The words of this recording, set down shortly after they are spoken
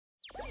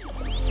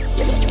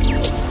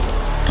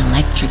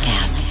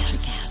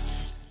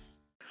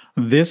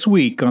This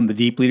week on the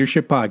Deep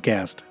Leadership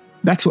Podcast.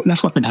 That's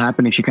what can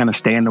happen if you kind of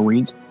stay in the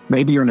weeds.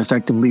 Maybe you're an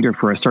effective leader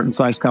for a certain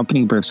size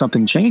company, but if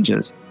something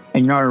changes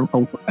and you're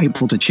not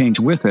able to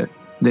change with it,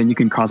 then you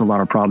can cause a lot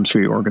of problems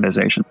for your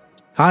organization.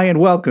 Hi, and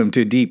welcome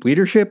to Deep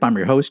Leadership. I'm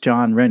your host,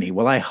 John Rennie.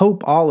 Well, I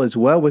hope all is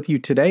well with you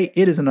today.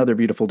 It is another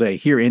beautiful day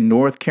here in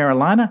North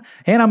Carolina,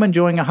 and I'm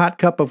enjoying a hot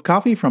cup of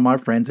coffee from our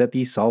friends at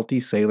the Salty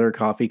Sailor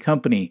Coffee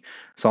Company.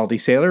 Salty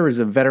Sailor is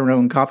a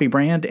veteran-owned coffee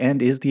brand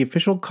and is the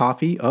official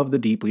coffee of the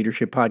Deep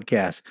Leadership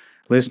Podcast.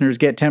 Listeners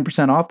get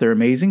 10% off their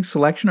amazing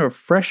selection of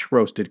fresh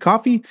roasted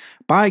coffee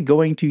by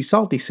going to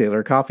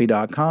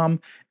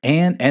saltysailorcoffee.com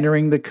and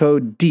entering the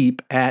code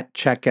DEEP at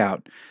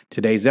checkout.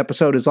 Today's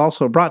episode is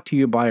also brought to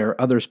you by our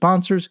other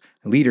sponsors,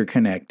 Leader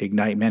Connect,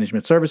 Ignite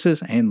Management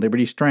Services, and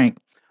Liberty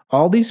Strength.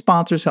 All these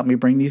sponsors help me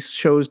bring these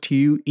shows to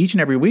you each and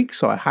every week,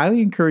 so I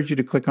highly encourage you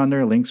to click on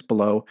their links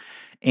below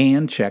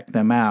and check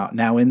them out.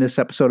 Now, in this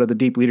episode of the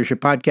Deep Leadership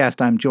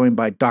Podcast, I'm joined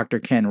by Dr.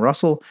 Ken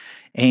Russell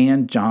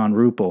and John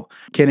Ruppel.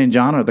 Ken and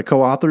John are the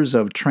co-authors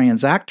of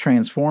Transact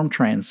Transform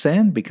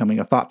Transcend, Becoming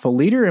a Thoughtful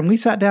Leader, and we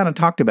sat down and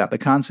talked about the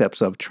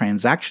concepts of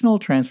transactional,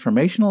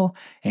 transformational,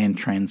 and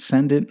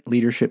transcendent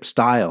leadership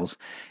styles.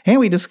 And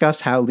we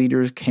discussed how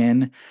leaders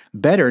can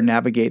better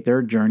navigate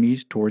their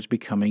journeys towards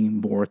becoming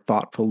more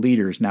thoughtful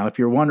leaders. Now, if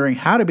you're wondering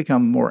how to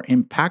become more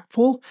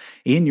impactful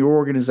in your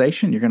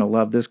organization, you're going to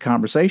love this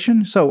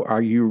conversation. So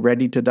are you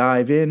ready to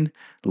dive in?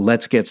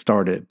 Let's get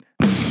started.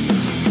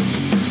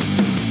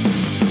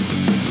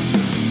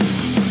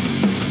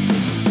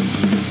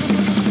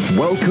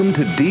 Welcome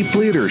to Deep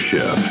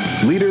Leadership.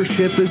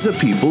 Leadership is a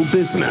people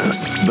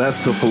business.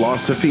 That's the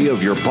philosophy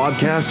of your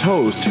podcast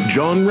host,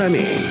 John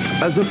Rennie.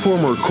 As a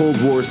former Cold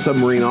War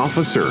submarine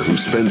officer who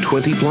spent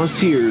 20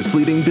 plus years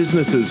leading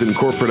businesses in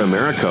corporate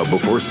America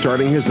before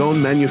starting his own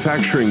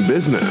manufacturing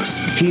business,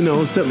 he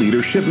knows that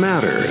leadership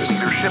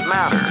matters.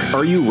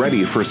 Are you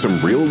ready for some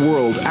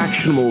real-world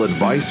actionable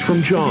advice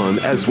from John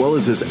as well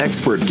as his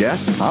expert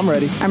guests? I'm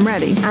ready.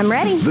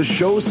 The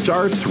show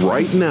starts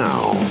right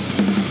now.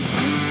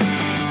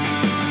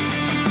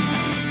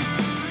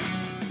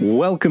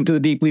 Welcome to the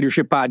Deep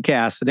Leadership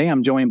Podcast. Today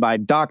I'm joined by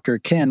Dr.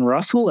 Ken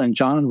Russell and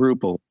John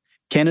Ruppel.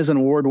 Ken is an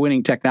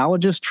award-winning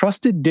technologist,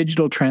 trusted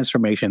digital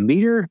transformation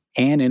leader,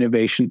 and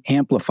innovation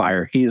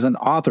amplifier. He is an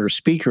author,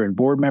 speaker, and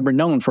board member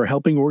known for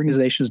helping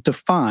organizations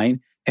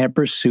define and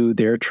pursue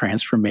their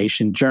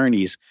transformation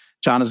journeys.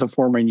 John is a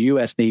former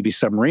U.S. Navy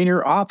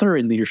submariner, author,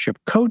 and leadership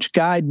coach,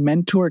 guide,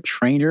 mentor,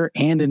 trainer,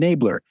 and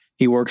enabler.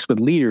 He works with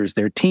leaders,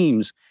 their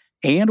teams,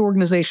 and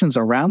organizations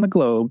around the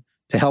globe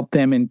to help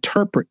them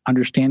interpret,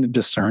 understand, and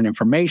discern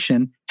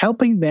information,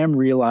 helping them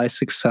realize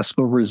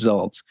successful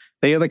results.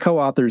 They are the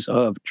co-authors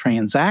of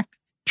Transact,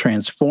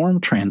 Transform,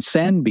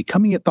 Transcend,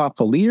 Becoming a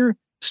Thoughtful Leader,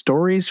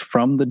 Stories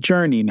from the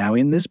Journey. Now,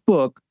 in this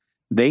book,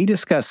 they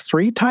discuss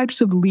three types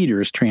of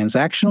leaders: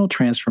 transactional,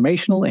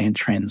 transformational, and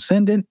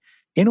transcendent,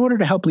 in order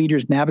to help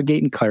leaders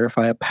navigate and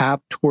clarify a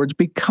path towards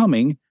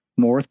becoming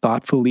more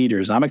thoughtful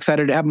leaders. I'm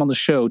excited to have them on the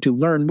show to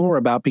learn more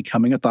about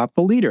becoming a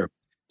thoughtful leader.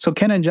 So,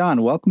 Ken and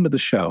John, welcome to the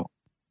show.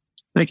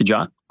 Thank you,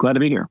 John. Glad to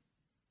be here.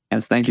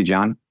 Yes, thank you,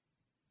 John.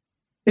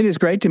 It is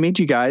great to meet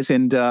you guys.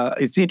 And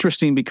it's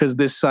interesting because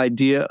this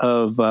idea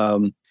of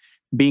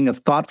being a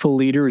thoughtful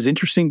leader is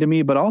interesting to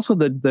me, but also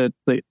the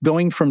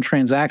going from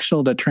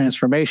transactional to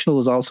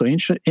transformational is also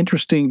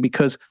interesting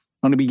because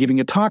I'm going to be giving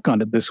a talk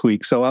on it this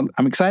week. So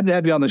I'm excited to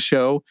have you on the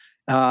show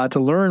to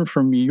learn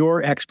from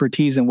your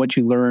expertise and what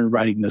you learned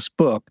writing this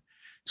book.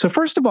 So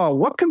first of all,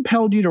 what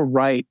compelled you to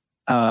write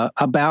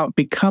about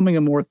becoming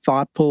a more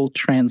thoughtful,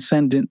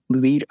 transcendent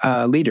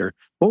leader?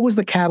 What was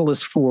the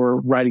catalyst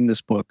for writing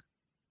this book?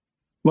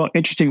 Well,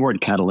 interesting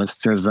word,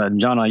 catalyst, because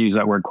John and I use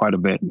that word quite a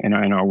bit in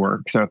our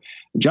work. So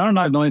John and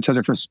I have known each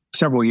other for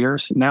several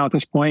years now at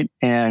this point,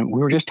 and we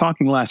were just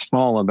talking last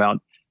fall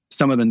about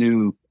some of the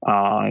new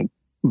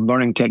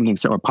learning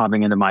techniques that were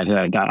popping into my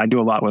head. I do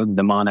a lot with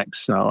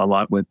mnemonics, a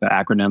lot with the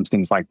acronyms,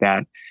 things like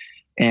that.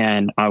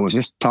 And I was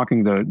just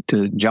talking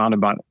to John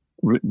about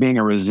being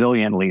a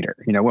resilient leader.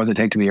 What does it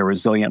take to be a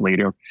resilient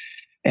leader?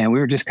 And we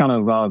were just kind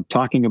of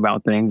talking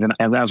about things. And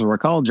as I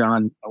recall,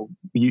 John,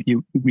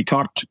 we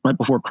talked right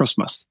before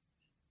Christmas,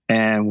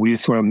 and we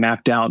sort of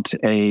mapped out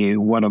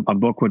what a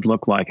book would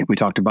look like if we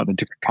talked about the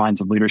different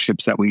kinds of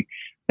leaderships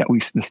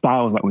the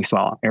styles that we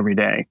saw every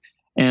day.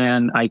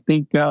 And I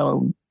think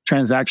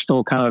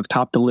transactional kind of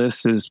topped the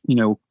list is,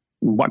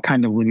 what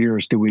kind of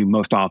leaders do we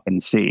most often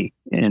see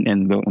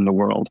in the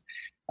world?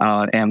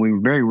 And we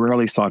very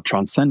rarely saw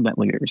transcendent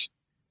leaders,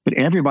 but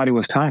everybody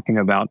was talking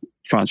about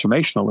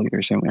transformational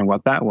leaders and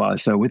what that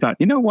was. So we thought,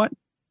 you know what?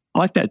 I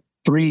like that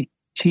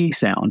 3T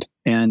sound.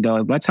 And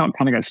that's how it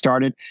kind of got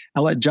started.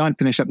 I'll let John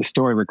finish up the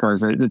story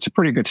because it's a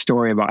pretty good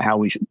story about how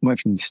we went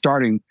from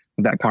starting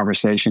with that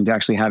conversation to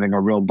actually having a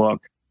real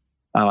book.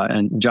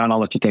 And John, I'll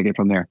let you take it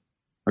from there.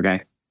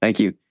 Okay. Thank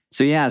you.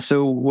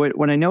 So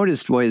what I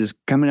noticed was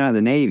coming out of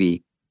the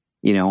Navy,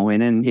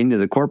 and then into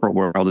the corporate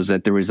world is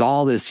that there was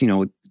all this,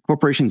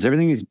 corporations,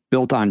 everything is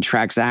built on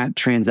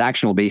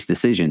transactional based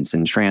decisions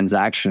and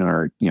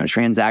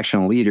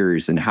transactional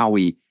leaders and how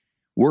we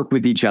work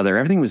with each other.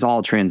 Everything was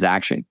all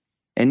transaction.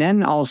 And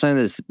then all of a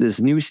sudden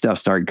this new stuff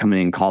started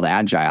coming in called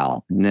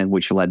agile, and then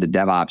which led to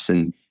DevOps.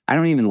 And I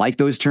don't even like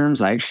those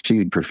terms. I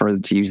actually prefer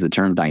to use the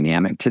term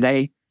dynamic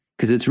today,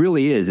 because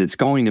it's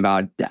going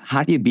about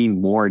how do you be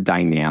more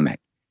dynamic?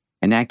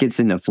 And that gets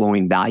into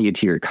flowing value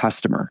to your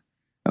customer.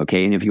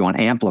 Okay. And if you want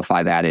to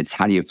amplify that, it's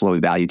how do you flow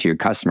value to your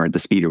customer at the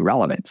speed of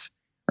relevance,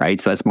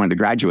 right? So that's more of the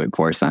graduate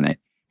course on it.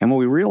 And what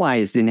we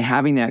realized in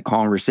having that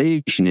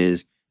conversation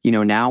is,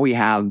 now we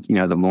have,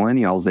 the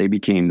millennials, they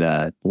became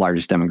the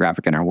largest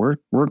demographic in our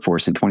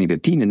workforce in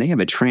 2015, and they have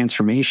a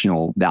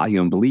transformational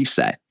value and belief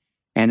set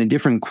and a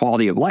different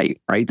quality of life,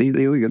 right? They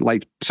look at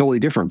life solely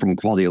different from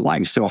quality of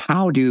life. So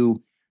how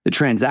do the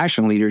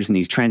transactional leaders in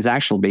these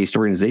transactional based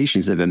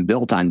organizations that have been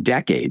built on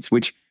decades,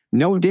 which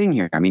no ding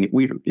here. I mean,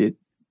 we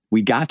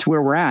got to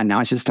where we're at.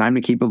 Now it's just time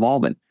to keep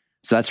evolving.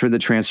 So that's where the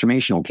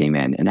transformational came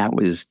in. And that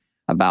was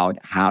about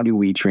how do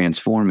we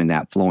transform in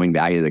that flowing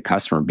value to the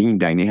customer, being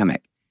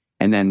dynamic.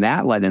 And then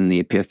that led in the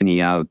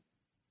epiphany of,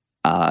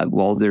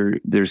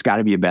 there's got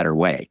to be a better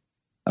way.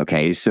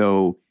 Okay,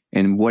 so,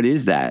 and what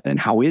is that? And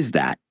how is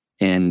that?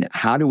 And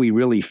how do we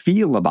really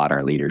feel about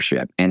our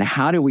leadership? And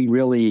how do we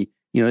really,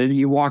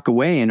 you walk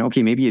away and,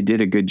 okay, maybe you did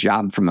a good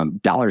job from a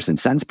dollars and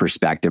cents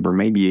perspective, or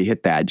maybe you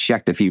hit that,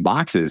 checked a few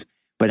boxes.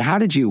 But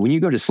when you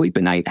go to sleep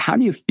at night, how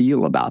do you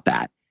feel about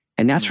that?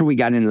 And that's where we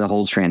got into the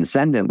whole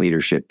transcendent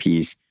leadership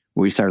piece,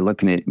 where we started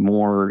looking at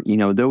more,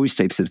 those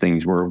types of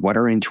things, where what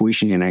our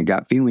intuition and our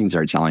gut feelings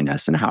are telling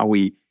us, and how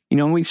we,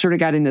 we sort of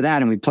got into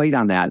that and we played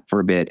on that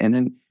for a bit. And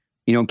then,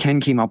 Ken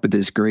came up with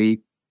this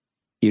great,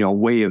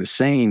 way of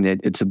saying that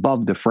it's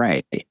above the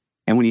fray.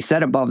 And when he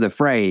said above the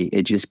fray,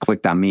 it just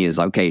clicked on me as,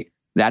 okay,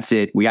 that's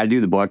it. We got to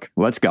do the book.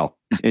 Let's go.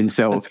 And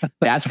so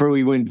that's where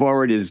we went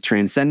forward, is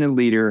transcendent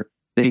leader,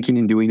 thinking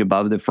and doing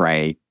above the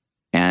fray.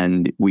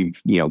 And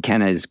we've,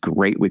 Ken is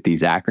great with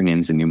these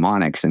acronyms and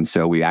mnemonics. And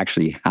so we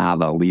actually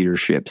have a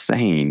leadership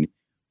saying,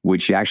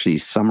 which actually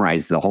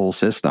summarizes the whole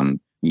system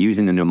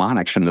using the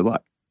mnemonics from the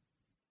book.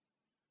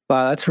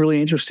 Wow, that's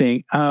really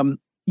interesting.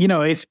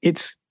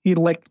 It's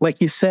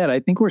like you said, I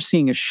think we're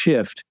seeing a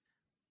shift.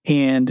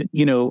 And,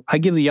 I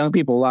give the young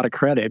people a lot of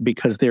credit,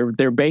 because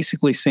they're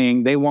basically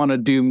saying they want to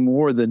do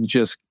more than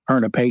just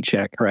earn a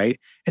paycheck, right?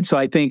 And so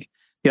I think,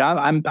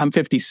 I'm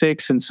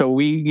 56, and so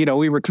we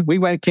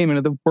came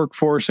into the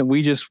workforce, and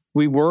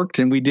we worked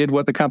and we did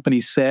what the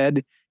company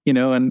said,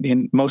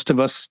 and most of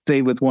us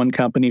stayed with one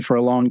company for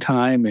a long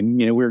time, and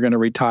we were going to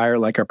retire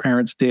like our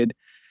parents did.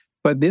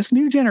 But this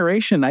new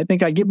generation, I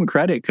think I give them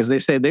credit, because they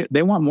say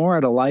they want more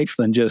out of life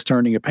than just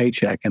earning a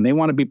paycheck, and they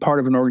want to be part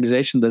of an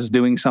organization that's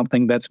doing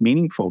something that's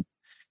meaningful,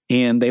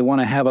 and they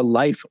want to have a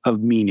life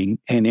of meaning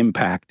and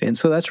impact. And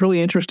so that's really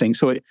interesting.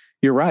 So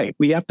you're right.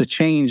 We have to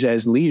change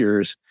as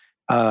leaders.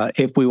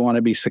 If we want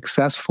to be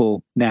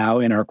successful now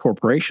in our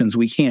corporations.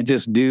 We can't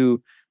just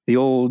do the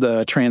old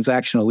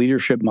transactional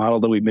leadership model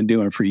that we've been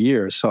doing for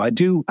years. So I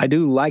do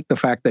like the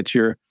fact that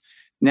you're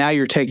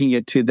taking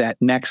it to that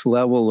next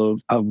level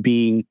of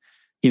being,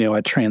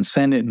 a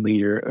transcendent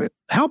leader.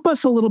 Help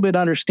us a little bit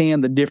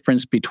understand the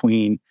difference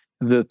between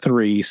the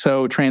three.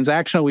 So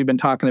transactional, we've been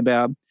talking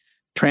about,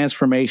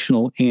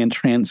 transformational and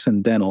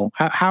transcendental.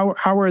 How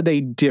are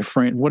they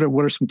different? What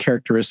are some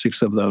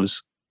characteristics of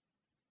those?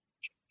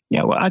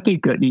 Yeah, well, I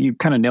think you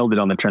kind of nailed it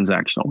on the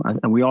transactional.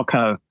 And we all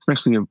kind of,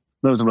 especially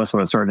those of us of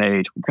a certain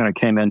age, we kind of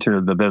came into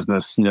the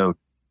business,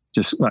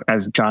 just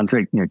as John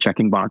said,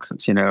 checking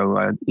boxes, and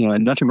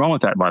nothing wrong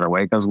with that, by the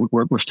way, because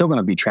we're still going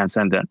to be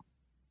transcendent.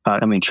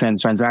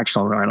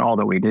 Transactional in all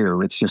that we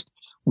do. It's just,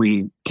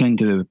 we tend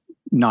to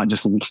not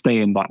just stay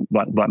in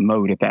what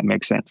mode, if that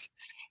makes sense.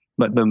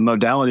 But the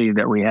modality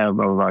that we have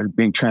of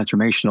being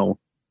transformational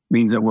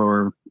means that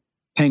we're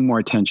paying more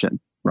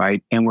attention,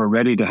 right? And we're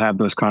ready to have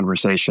those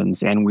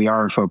conversations, and we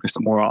are focused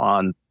more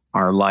on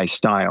our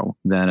lifestyle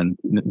than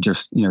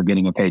just,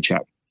 getting a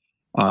paycheck.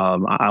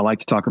 I like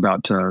to talk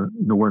about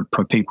the word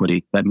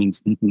propinquity. That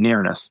means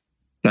nearness.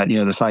 That,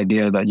 this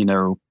idea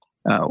that,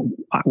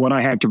 what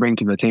I have to bring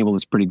to the table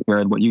is pretty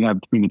good. What you have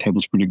to bring to the table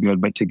is pretty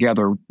good, but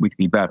together we can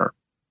be better.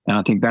 And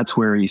I think that's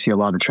where you see a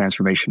lot of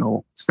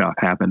transformational stuff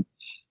happen.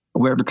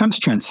 Where it becomes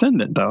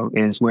transcendent, though,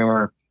 is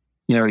where,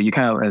 you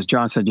kind of, as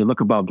John said, you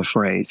look above the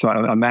fray. So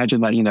I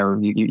imagine that,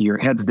 your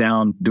head's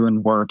down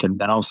doing work, and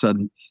then all of a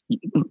sudden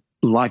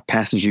life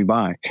passes you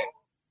by.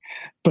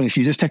 But if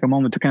you just take a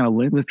moment to kind of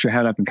lift your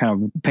head up and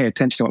kind of pay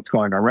attention to what's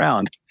going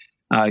around,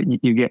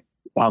 you get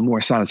a lot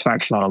more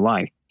satisfaction out of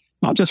life,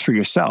 not just for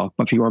yourself,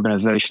 but for your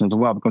organization as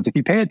well. Because if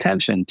you pay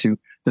attention to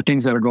the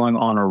things that are going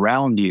on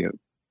around you,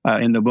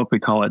 in the book, we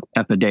call it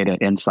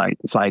epidata insight.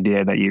 This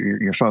idea that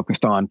you're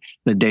focused on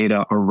the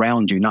data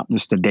around you, not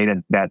just the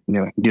data that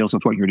deals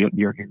with what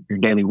your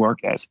daily work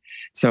is.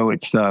 So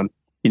it's the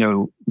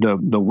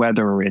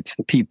weather, it's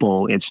the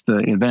people, it's the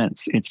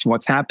events, it's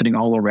what's happening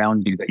all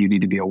around you that you need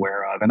to be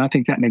aware of. And I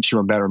think that makes you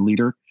a better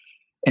leader.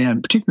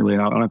 And particularly,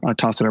 I'll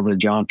toss it over to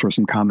John for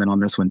some comment on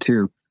this one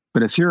too.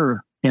 But if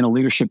you're in a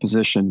leadership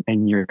position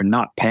and you're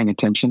not paying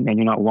attention and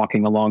you're not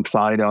walking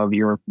alongside of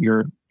your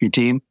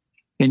team,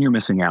 then you're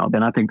missing out.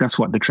 And I think that's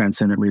what the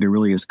transcendent leader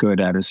really is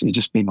good at, is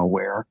just being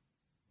aware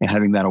and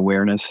having that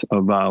awareness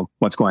of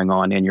what's going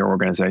on in your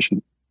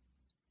organization.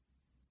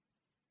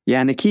 Yeah,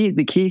 and the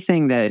key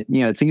thing that,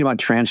 thinking about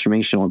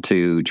transformational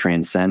to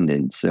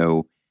transcendent.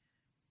 So,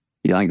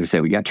 like I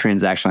said, we got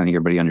transactional. I think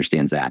everybody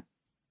understands that.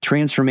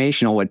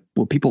 Transformational,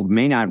 what people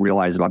may not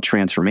realize about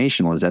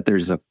transformational is that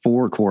there's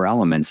 4 core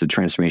elements of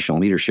transformational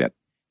leadership.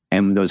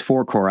 And those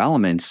 4 core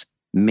elements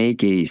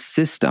make a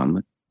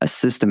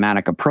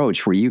systematic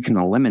approach where you can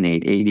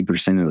eliminate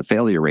 80% of the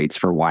failure rates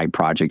for why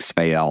projects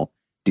fail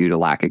due to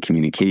lack of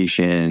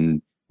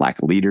communication,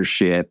 lack of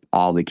leadership,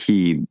 all the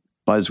key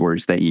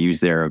buzzwords that you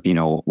use there of,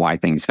 why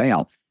things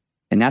fail.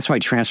 And that's why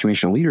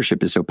transformational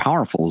leadership is so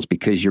powerful, is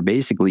because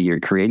you're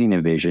creating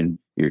a vision,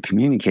 you're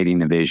communicating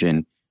the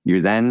vision,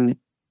 you're then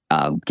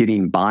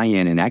getting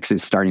buy-in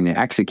and starting to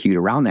execute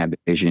around that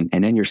vision,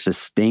 and then you're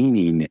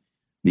sustaining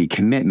the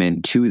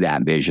commitment to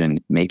that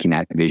vision, making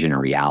that vision a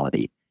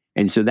reality.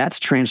 And so that's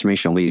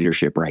transformational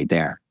leadership right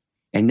there.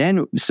 And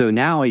then, so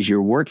now as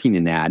you're working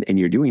in that and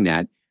you're doing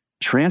that,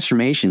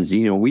 transformations,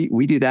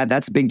 we do that.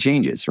 That's big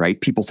changes, right?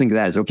 People think of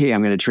that as, okay,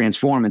 I'm going to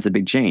transform. It's a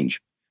big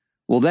change.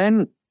 Well,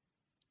 then,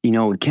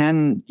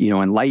 Ken,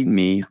 enlighten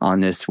me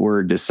on this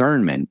word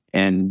discernment.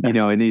 And,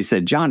 and he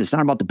said, John, it's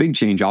not about the big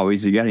change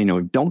always. You got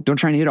to, don't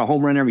try to hit a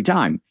home run every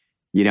time.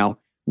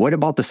 What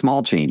about the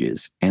small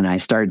changes? And I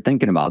started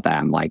thinking about that.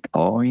 I'm like,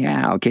 oh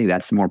yeah, okay,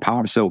 that's more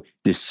powerful. So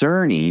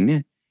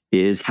discerning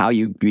is how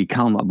you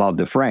become above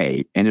the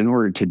fray. And in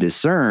order to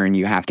discern,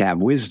 you have to have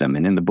wisdom.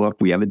 And in the book,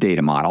 we have a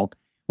data model,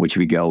 which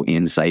we go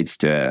insights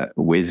to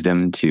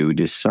wisdom to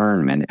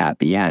discernment at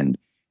the end.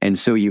 And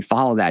so you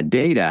follow that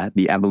data,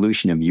 the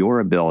evolution of your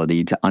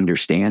ability to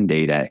understand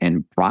data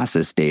and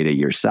process data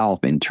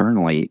yourself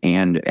internally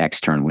and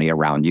externally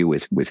around you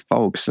with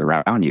folks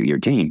around you, your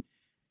team.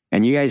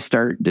 And you guys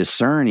start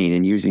discerning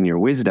and using your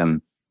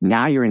wisdom.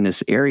 Now you're in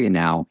this area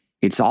now.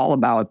 It's all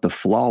about the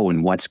flow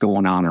and what's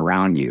going on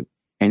around you.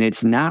 And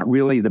it's not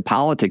really the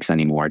politics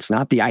anymore. It's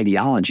not the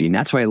ideology. And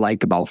that's what I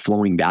like about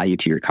flowing value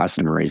to your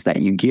customer, is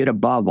that you get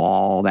above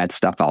all that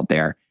stuff out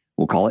there.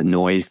 We'll call it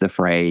noise, the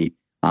fray.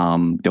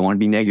 Don't want to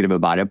be negative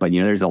about it, but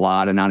there's a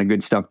lot of not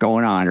good stuff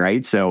going on,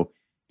 right? So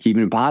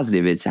keeping it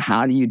positive, it's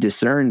how do you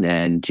discern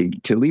then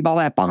to leave all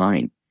that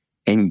behind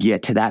and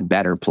get to that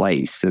better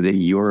place so that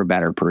you're a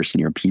better person,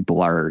 your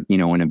people are,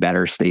 in a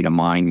better state of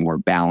mind, more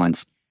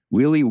balanced.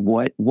 Really,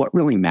 what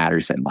really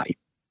matters in life,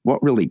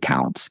 what really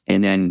counts.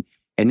 And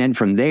then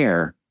from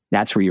there,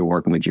 that's where you're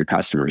working with your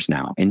customers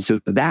now. And so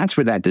that's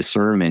where that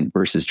discernment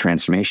versus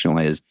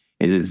transformational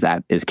is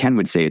that, as Ken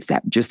would say, it's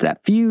that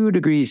few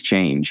degrees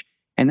change.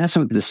 And that's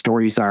what the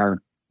stories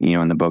are.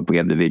 In the book, we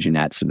have the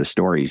vignettes of the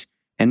stories.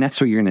 And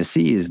that's what you're going to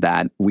see, is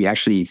that we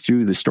actually,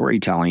 through the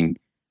storytelling,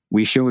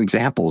 we show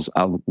examples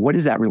of what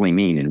does that really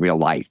mean in real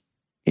life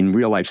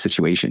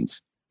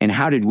situations. And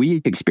how did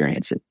we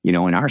experience it, in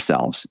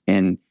ourselves?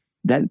 And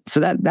that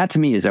to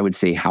me is, I would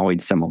say, how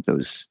I'd sum up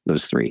those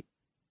 3.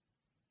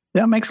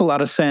 That makes a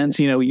lot of sense.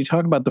 You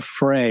talk about the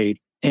fray,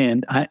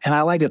 and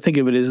I like to think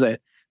of it as that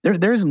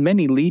there's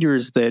many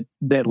leaders that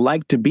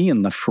like to be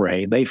in the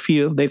fray. They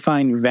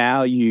find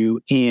value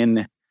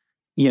in,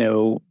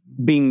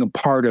 being a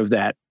part of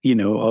that,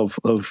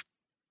 of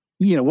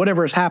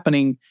whatever is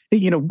happening,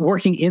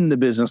 working in the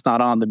business, not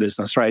on the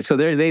business, right? So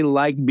they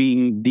like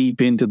being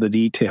deep into the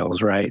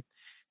details, right?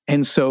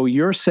 And so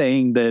you're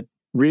saying that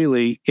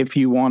really, if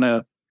you want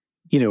to,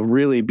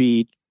 really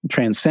be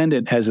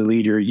transcendent as a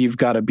leader, you've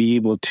got to be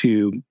able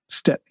to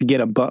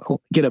get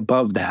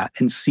above that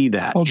and see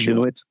that. Oh,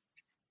 sure. It's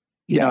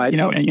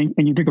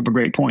and you pick up a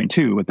great point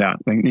too with that.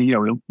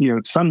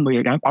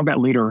 Suddenly I've got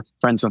leader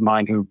friends of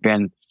mine who've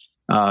been,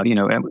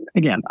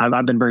 again,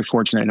 I've been very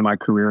fortunate in my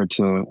career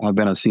to have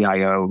been a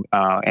CIO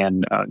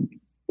and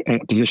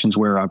positions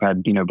where I've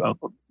had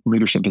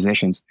leadership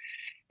positions.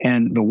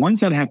 And the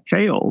ones that have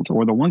failed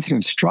or the ones that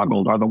have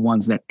struggled are the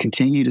ones that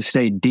continue to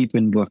stay deep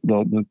in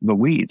the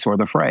weeds or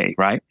the fray,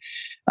 right?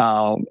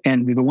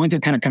 And the ones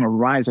that kind of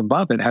rise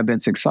above it have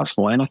been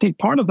successful. And I think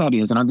part of that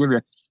is, and I'll give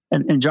you,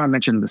 and John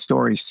mentioned the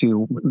stories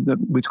too.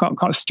 We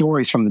call it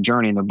stories from the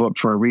journey in the book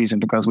for a reason,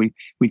 because we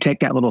take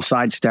that little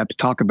sidestep to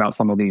talk about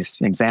some of these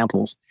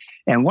examples.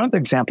 And one of the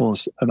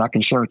examples that I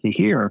can share with you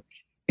here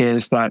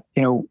is that,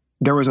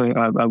 there was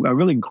a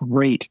really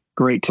great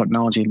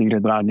technology leader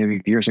that I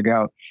knew years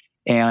ago.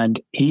 And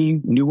he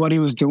knew what he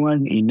was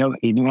doing. He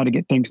knew how to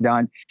get things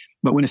done.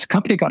 But when his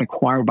company got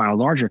acquired by a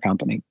larger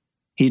company,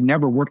 he'd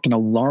never worked in a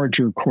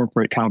larger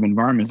corporate kind of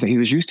environment. So he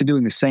was used to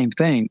doing the same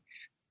thing,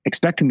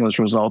 expecting those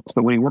results.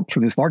 But when he worked for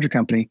this larger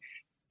company,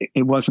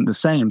 it wasn't the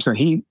same. So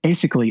he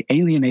basically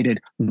alienated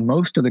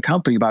most of the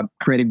company by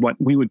creating what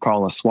we would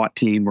call a SWAT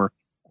team or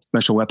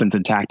special weapons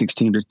and tactics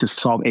team to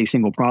solve a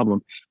single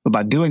problem. But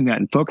by doing that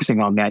and focusing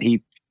on that,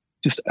 he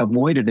just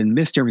avoided and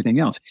missed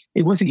everything else.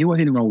 He wasn't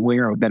even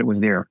aware that it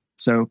was there.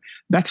 So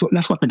that's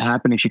what can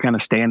happen if you kind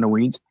of stay in the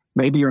weeds.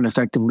 Maybe you're an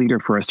effective leader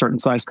for a certain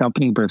size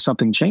company, but if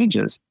something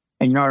changes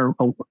and you're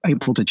not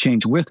able to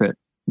change with it,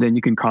 then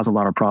you can cause a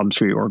lot of problems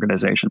for your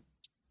organization.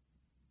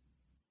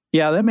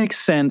 Yeah, that makes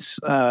sense.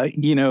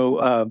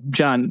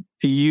 John,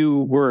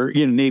 you were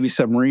Navy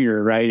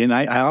submariner, right? And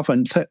I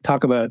often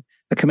talk about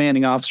the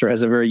commanding officer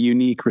has a very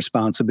unique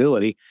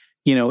responsibility.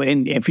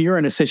 And if you're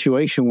in a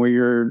situation where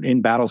you're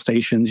in battle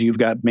stations, you've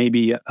got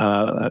maybe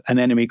an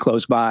enemy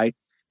close by,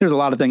 there's a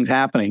lot of things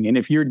happening. And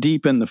if you're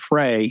deep in the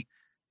fray,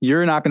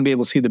 you're not going to be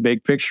able to see the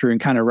big picture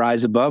and kind of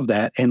rise above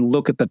that and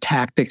look at the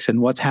tactics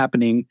and what's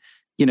happening.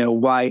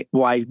 Why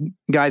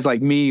guys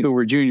like me who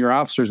were junior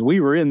officers, we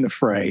were in the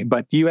fray,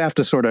 but you have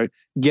to sort of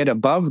get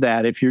above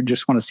that if you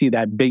just want to see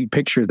that big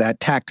picture,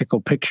 that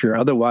tactical picture.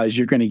 Otherwise,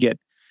 you're going to get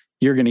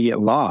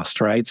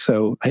lost, right?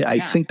 So I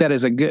think that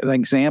is a good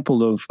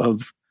example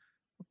of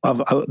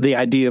the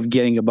idea of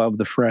getting above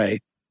the fray.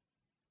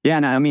 Yeah,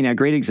 and I mean, a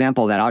great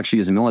example of that actually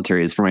is the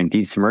military is from my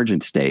deep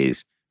submergence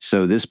days.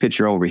 So this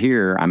picture over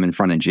here, I'm in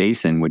front of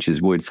Jason, which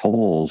is Woods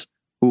Hole's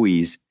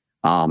buoys,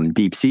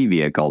 deep sea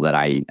vehicle that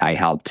I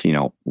helped,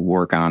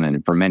 work on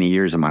and for many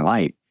years of my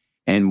life.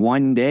 And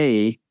one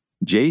day,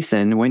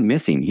 Jason went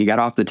missing. He got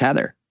off the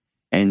tether.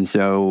 And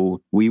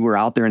so we were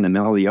out there in the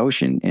middle of the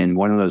ocean. And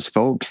one of those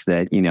folks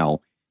that,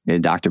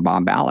 Dr.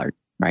 Bob Ballard,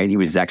 right? He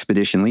was his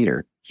expedition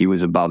leader. He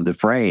was above the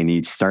fray and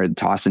he started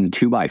tossing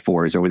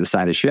 2x4s over the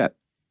side of the ship.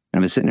 And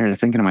I was sitting there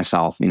thinking to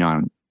myself,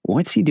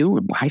 what's he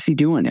doing? Why is he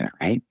doing it?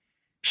 Right?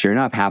 Sure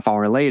enough, half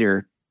hour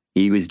later,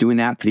 he was doing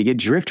that to get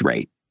drift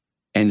rate.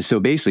 And so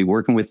basically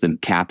working with the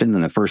captain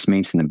and the first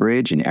mates in the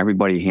bridge and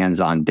everybody hands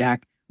on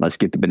deck, let's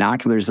get the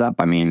binoculars up.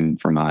 I mean,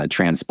 from a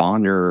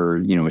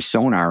transponder,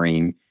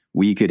 sonaring,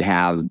 we could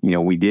have,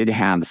 we did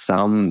have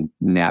some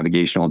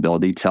navigational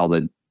ability till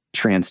the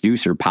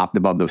transducer popped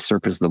above the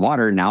surface of the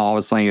water. Now all of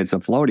a sudden it's a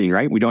floating,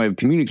 right? We don't have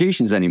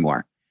communications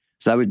anymore.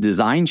 So that was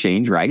design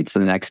change, right? So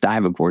the next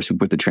dive, of course, we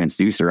put the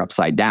transducer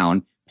upside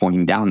down,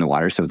 pointing down the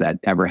water. So if that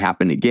ever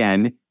happened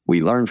again,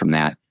 we learned from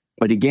that.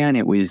 But again,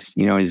 it was,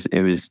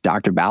 it was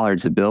Dr.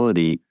 Ballard's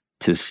ability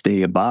to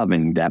stay above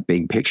in that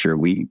big picture.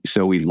 We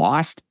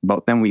lost,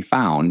 but then we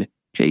found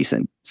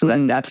Jason. So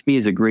that to me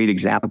is a great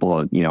example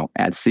of,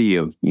 at sea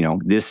of,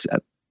 this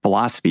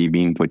philosophy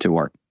being put to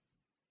work.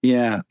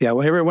 Yeah. Yeah.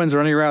 Well, everyone's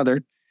running around there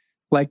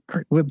like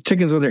with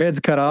chickens with their heads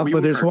cut off,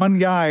 but there's one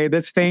guy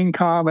that's staying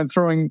calm and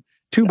throwing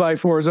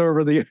 2x4s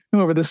over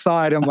the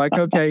side. I'm like,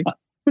 okay,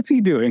 what's he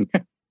doing?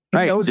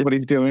 He knows what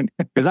he's doing.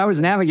 Because I was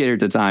a navigator at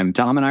the time.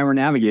 Tom and I were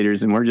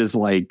navigators, and we're just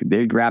like,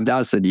 they grabbed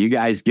us, said, you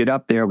guys get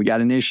up there. We got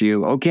an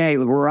issue. Okay,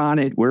 we're on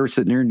it. We're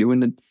sitting there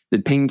doing the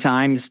ping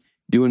times,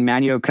 doing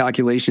manual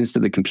calculations to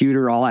the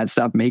computer, all that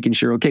stuff, making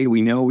sure, okay,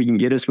 we know we can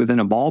get us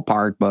within a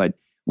ballpark. But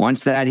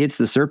once that hits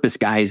the surface,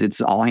 guys, it's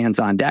all hands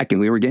on deck.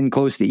 And we were getting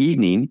close to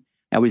evening.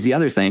 That was the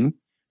other thing.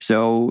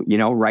 So,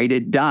 right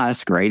at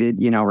dusk, right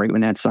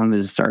when that sun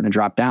was starting to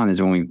drop down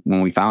is when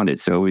we found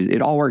it. So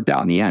it all worked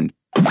out in the end.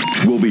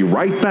 We'll be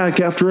right back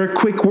after a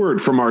quick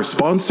word from our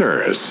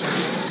sponsors.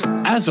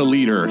 As a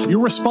leader,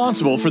 you're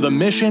responsible for the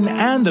mission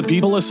and the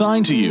people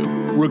assigned to you.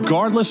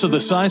 Regardless of the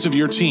size of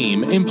your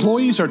team,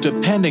 employees are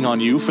depending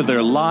on you for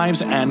their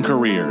lives and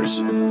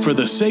careers. For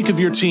the sake of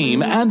your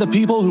team and the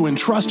people who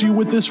entrust you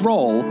with this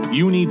role,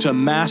 you need to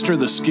master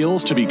the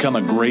skills to become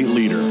a great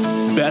leader.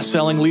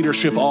 Best-selling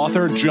leadership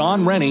author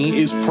John Rennie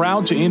is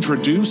proud to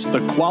introduce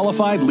the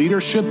Qualified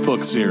Leadership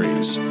book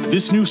series.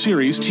 This new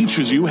series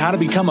teaches you how to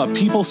become a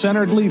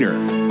people-centered leader.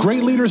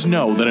 Great leaders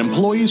know that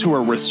employees who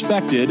are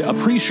respected,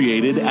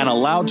 appreciated, and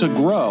allowed to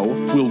grow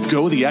will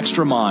go the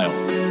extra mile.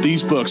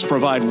 These books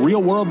provide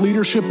real-world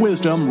leadership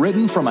wisdom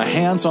written from a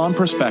hands-on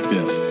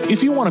perspective.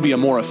 If you want to be a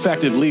more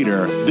effective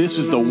leader, this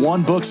is the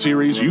one book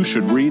series you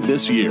should read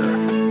this year.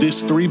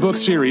 This 3-book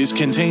series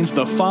contains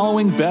the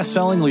following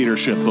best-selling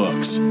leadership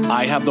books: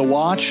 I Have the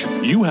Watch,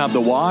 You Have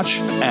the Watch,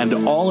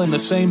 and All in the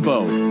Same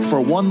Boat for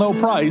one low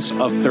price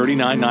of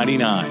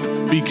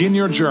 $39.99. Begin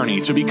your journey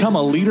to become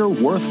a leader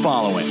worth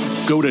following.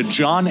 Go to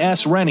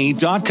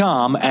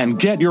johnsrennie.com and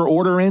get your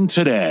order in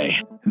today.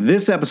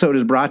 This episode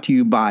is brought to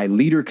you by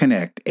Leader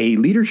Connect, a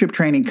leadership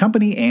training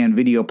company and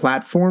video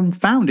platform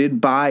founded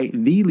by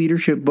the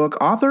leadership book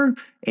author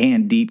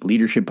and Deep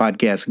Leadership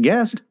Podcast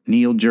guest,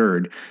 Neil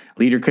Jerd.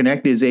 Leader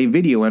Connect is a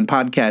video and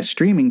podcast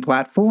streaming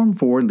platform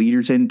for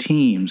leaders and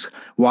teams.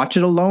 Watch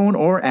it alone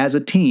or as a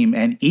team,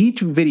 and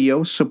each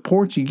video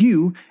supports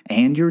you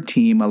and your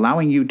team,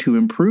 allowing you to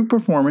improve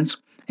performance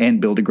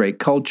and build a great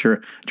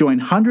culture. Join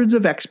hundreds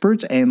of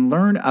experts and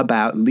learn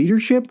about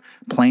leadership,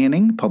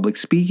 planning, public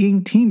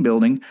speaking, team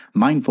building,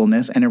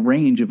 mindfulness, and a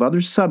range of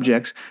other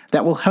subjects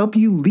that will help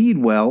you lead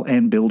well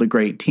and build a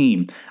great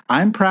team.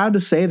 I'm proud to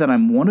say that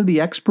I'm one of the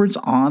experts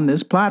on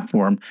this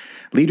platform.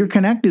 Leader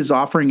Connect is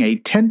offering a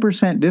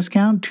 10%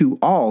 discount to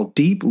all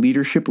Deep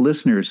Leadership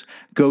listeners.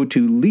 Go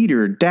to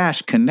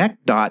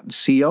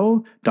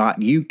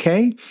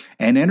leader-connect.co.uk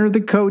and enter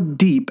the code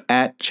DEEP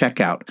at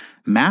checkout.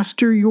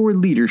 Master your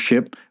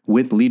leadership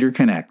with Leader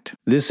Connect.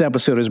 This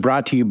episode is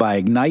brought to you by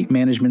Ignite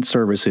Management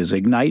Services.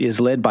 Ignite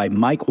is led by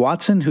Mike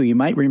Watson, who you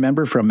might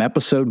remember from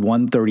episode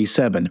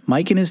 137.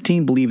 Mike and his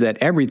team believe that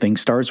everything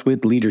starts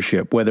with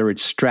leadership, whether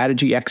it's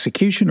strategy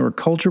execution or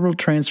cultural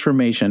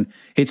transformation.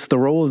 It's the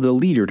role of the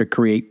leader to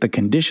create the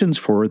conditions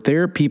for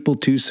their people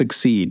to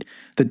succeed.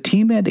 The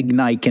team at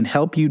Ignite can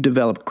help you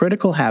develop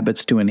critical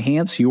habits to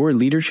enhance your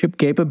leadership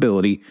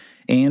capability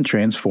and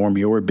transform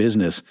your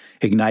business.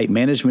 Ignite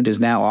Management is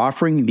now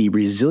offering the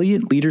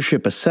Resilient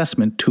Leadership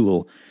Assessment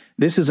Tool.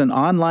 This is an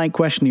online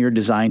questionnaire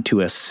designed to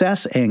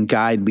assess and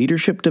guide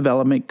leadership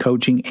development,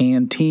 coaching,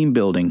 and team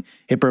building.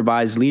 It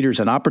provides leaders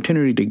an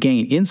opportunity to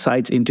gain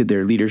insights into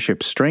their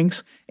leadership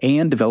strengths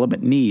and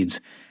development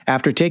needs.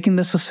 After taking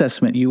this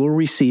assessment, you will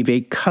receive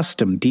a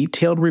custom,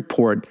 detailed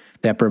report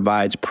that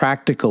provides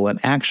practical and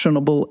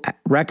actionable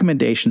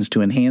recommendations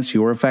to enhance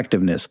your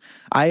effectiveness.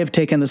 I have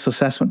taken this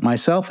assessment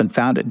myself and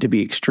found it to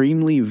be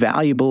extremely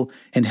valuable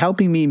in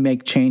helping me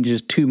make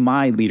changes to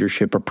my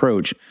leadership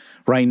approach.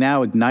 Right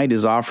now, Ignite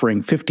is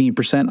offering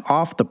 15%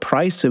 off the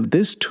price of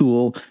this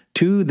tool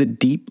to the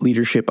deep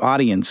leadership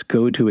audience.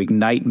 Go to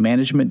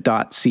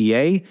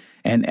ignitemanagement.ca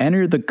and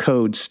enter the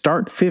code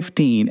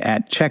START15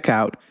 at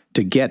checkout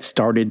to get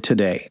started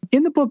today.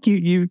 In the book,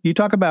 you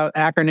talk about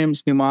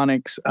acronyms,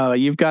 mnemonics.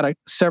 You've got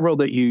several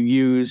that you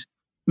use.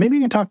 Maybe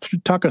you can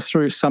talk us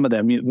through some of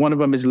them. One of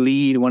them is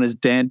LEAD, one is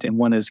DENT, and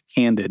one is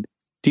CANDID.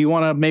 Do you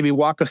want to maybe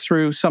walk us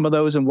through some of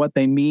those and what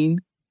they mean?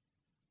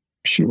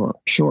 Sure.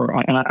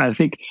 And I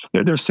think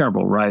there's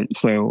several, right?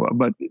 So,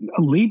 but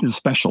LEAD is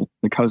special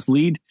because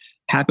LEAD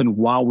happened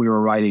while we were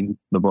writing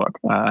the book.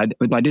 I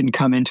didn't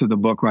come into the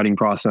book writing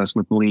process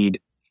with LEAD,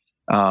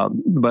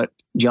 but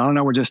John and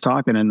I were just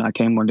talking, and I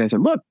came one day and said,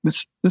 "Look,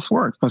 this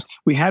works." Because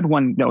we had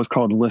one that was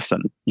called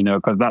Listen,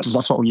 because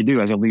that's what you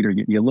do as a leader.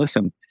 You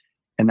listen,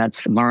 and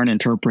that's learn,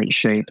 interpret,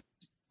 shape,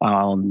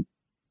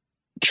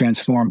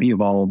 transform,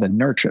 evolve, and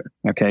nurture.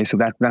 Okay, so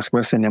that's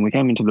Listen, and we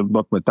came into the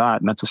book with that,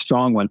 and that's a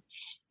strong one.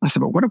 I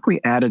said, but what if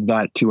we added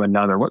that to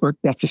another?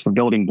 That's just a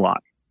building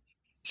block.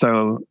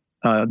 So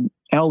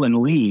L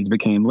in LEAD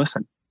became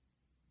Listen.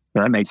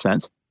 That made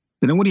sense.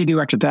 And then what do you do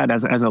after that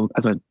as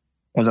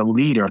a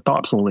leader, a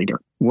thoughtful leader?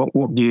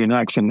 What do you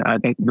next? And I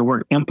think the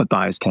word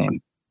empathize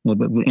came,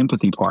 the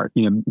empathy part,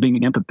 being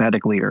an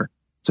empathetic leader.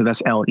 So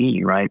that's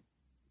LE, right?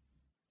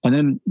 And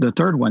then the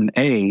third one,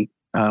 A,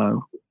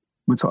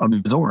 was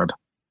absorb.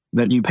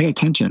 That you pay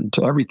attention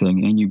to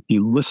everything and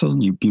you listen,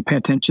 you pay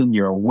attention,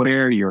 you're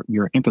aware, you're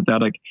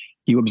empathetic,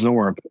 you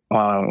absorb.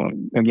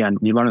 Again,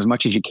 you learn as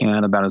much as you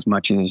can about as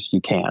much as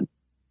you can.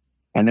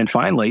 And then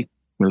finally,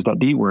 there's that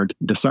D word,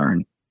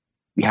 discern.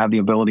 You have the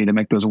ability to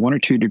make those 1 or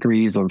 2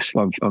 degrees of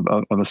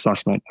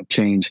assessment, of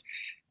change,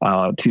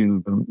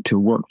 to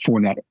work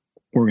for that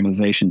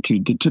organization, to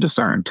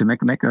discern, to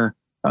make a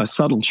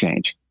subtle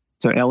change.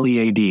 So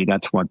LEAD,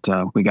 that's what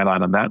we got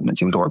out of that, and it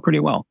seems to work pretty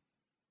well.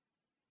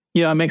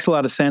 Yeah, it makes a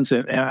lot of sense.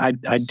 I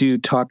do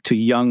talk to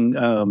young,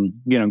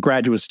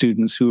 graduate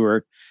students who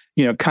are,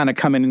 kind of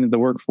coming into the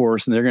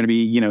workforce, and they're going to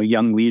be,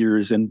 young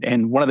leaders.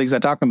 And one of the things I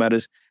talk about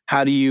is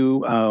how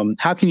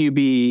can you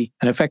be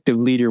an effective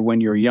leader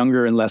when you're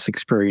younger and less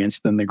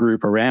experienced than the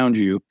group around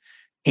you?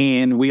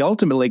 And we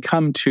ultimately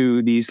come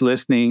to these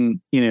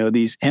listening,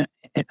 these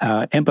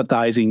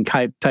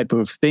empathizing type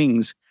of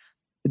things.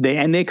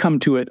 They come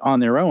to it on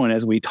their own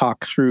as we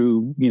talk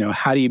through,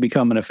 how do you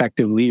become an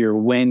effective leader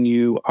when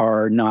you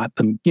are not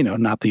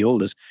the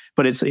oldest?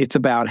 But it's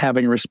about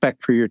having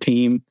respect for your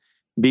team,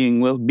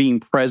 being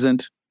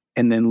present,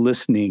 and then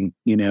listening,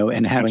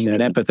 and having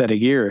that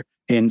empathetic ear.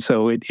 And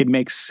so it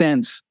makes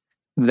sense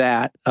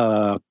that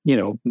the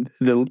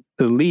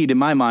lead in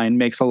my mind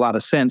makes a lot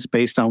of sense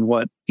based on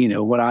what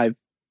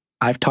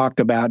I've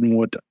talked about, and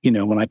what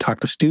when I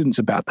talk to students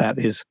about that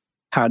is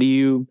how do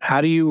you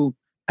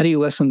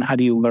listen? How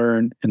do you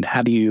learn? And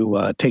how do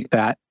you take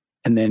that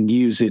and then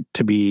use it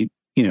to be,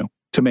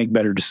 to make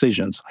better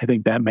decisions? I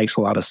think that makes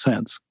a lot of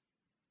sense.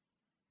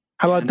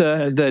 How about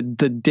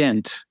the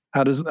DENT?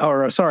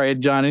 Sorry,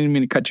 John, I didn't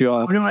mean to cut you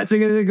off. Oh, no, it's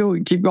okay.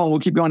 Keep going. We'll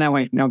keep going that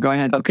way. No, go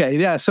ahead. Okay,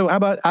 yeah. So how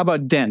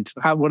about DENT?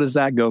 What does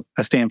that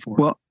stand for?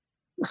 Well,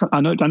 so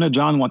I know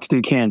John wants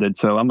to do CANDID,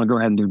 so I'm gonna go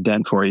ahead and do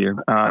DENT for you.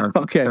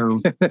 Okay.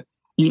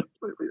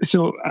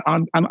 So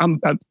I'm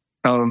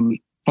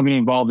being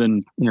involved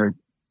in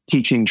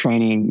teaching,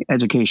 training,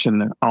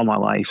 education all my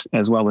life,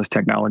 as well as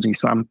technology.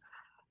 So I'm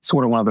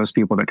sort of one of those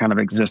people that kind of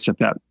exists at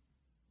that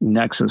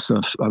nexus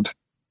of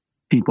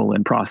people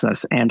and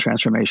process and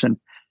transformation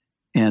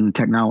and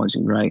technology,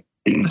 right?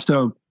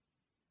 So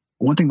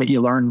one thing that you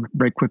learn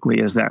very quickly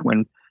is that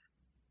when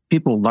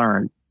people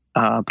learn,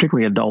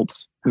 particularly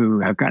adults who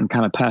have gotten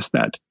kind of past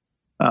that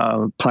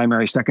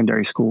primary,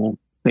 secondary school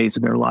phase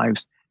of their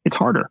lives, it's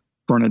harder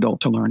for an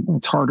adult to learn.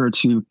 It's harder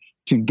to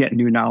get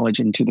new knowledge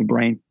into the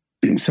brain.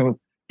 So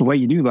the way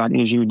you do that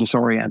is you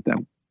disorient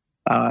them.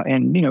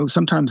 And,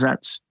 sometimes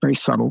that's very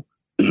subtle.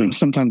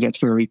 Sometimes that's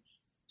very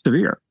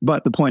severe.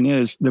 But the point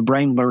is the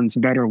brain learns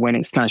better when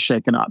it's kind of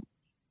shaken up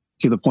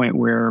to the point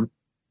where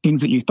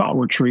things that you thought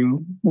were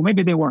true, well,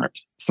 maybe they weren't.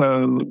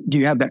 So do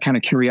you have that kind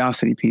of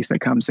curiosity piece that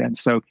comes in?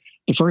 So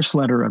the first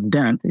letter of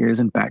DENT is,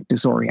 in fact,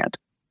 disorient.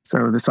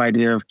 So this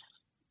idea of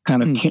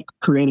kind of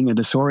creating a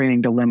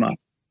disorienting dilemma,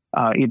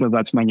 either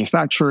that's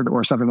manufactured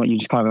or something that you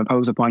just kind of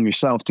impose upon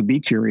yourself to be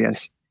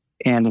curious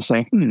and to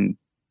say,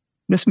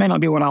 this may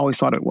not be what I always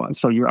thought it was.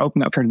 So you're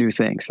open up for new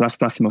things. That's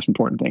the most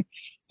important thing.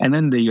 And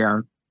then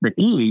the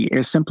E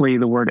is simply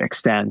the word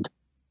extend.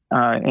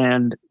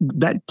 And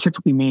that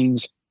typically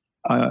means,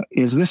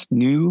 is this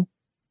new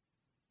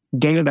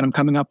data that I'm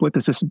coming up with?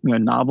 Is this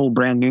novel,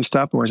 brand new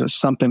stuff? Or is it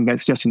something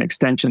that's just an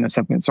extension of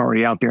something that's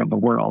already out there in the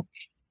world?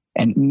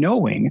 And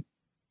knowing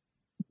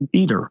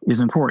either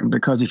is important,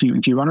 because if you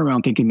run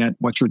around thinking that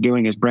what you're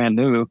doing is brand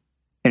new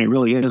and it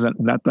really isn't,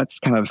 that's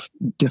kind of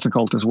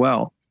difficult as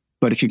well.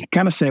 But if you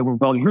kind of say,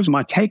 well, here's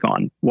my take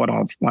on what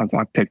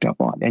I've picked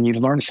up on, and you've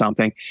learned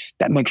something,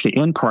 that makes the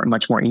end part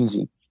much more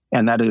easy.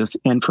 And that is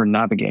N for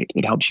navigate.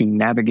 It helps you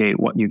navigate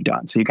what you've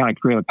done. So you kind of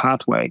create a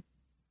pathway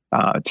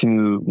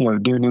to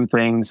do new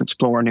things,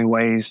 explore new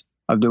ways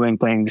of doing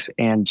things,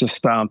 and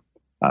just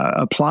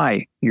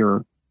apply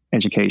your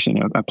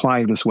education,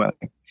 apply this way.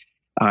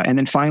 And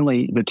then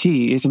finally, the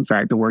T is in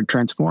fact the word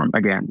transform.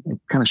 Again, it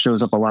kind of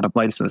shows up a lot of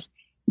places.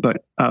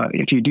 But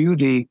if you do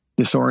the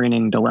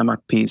disorienting dilemma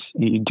piece,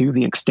 you do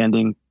the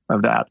extending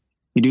of that,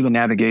 you do the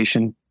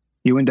navigation,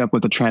 you end up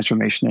with a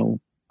transformational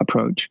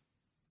approach.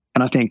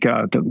 And I think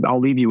I'll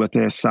leave you with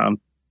this.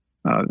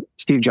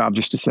 Steve Jobs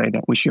used to say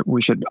that we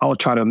should all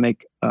try to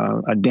make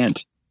a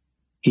dent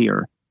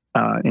here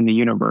in the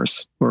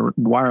universe, or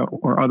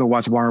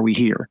otherwise, why are we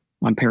here?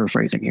 I'm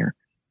paraphrasing here,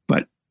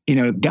 but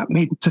that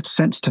made such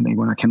sense to me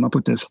when I came up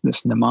with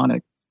this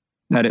mnemonic,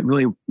 that it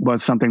really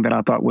was something that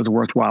I thought was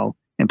worthwhile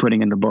in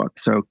putting in the book.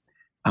 So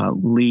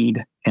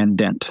lead and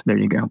dent. There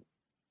you go.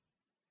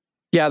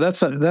 Yeah,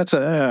 that's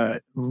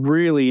a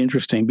really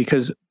interesting,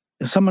 because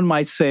someone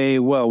might say,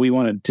 well, we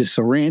want to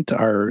disorient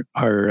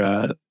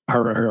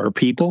our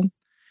people.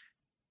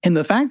 And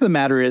the fact of the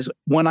matter is,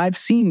 when I've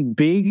seen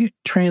big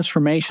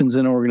transformations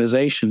in an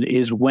organization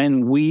is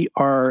when we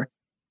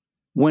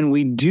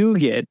do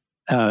get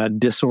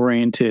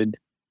disoriented,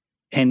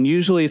 and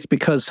usually it's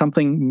because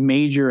something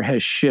major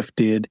has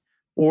shifted,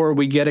 or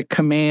we get a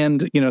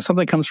command,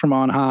 something comes from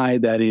on high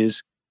that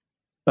is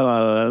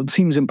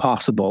seems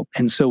impossible.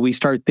 And so we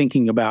start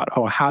thinking about,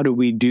 how do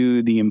we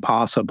do the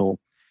impossible?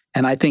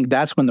 And I think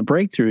that's when the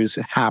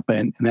breakthroughs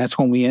happen. And that's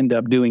when we end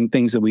up doing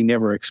things that we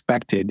never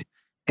expected.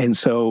 And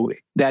so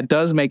that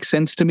does make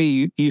sense to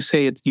me. You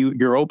say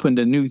you're open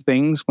to new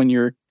things when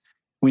you're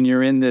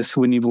in this,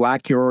 when you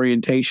lack your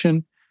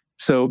orientation.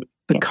 So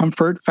the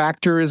comfort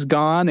factor is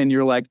gone, and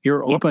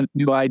you're open to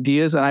new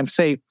ideas. And I'd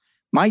say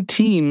my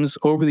teams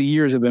over the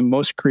years have been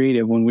most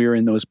creative when we were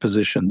in those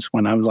positions,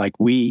 when I was like,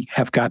 we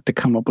have got to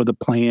come up with a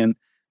plan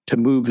to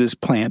move this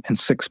plant in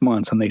 6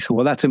 months. And they said,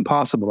 well, that's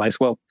impossible. I said,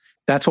 well,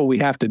 that's what we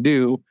have to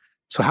do.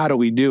 So how do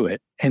we do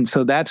it? And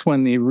so that's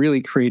when the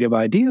really creative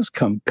ideas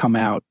come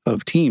out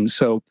of teams.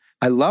 So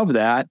I love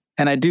that.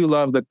 And I do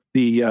love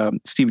the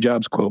Steve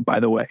Jobs quote, by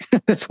the way.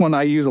 That's one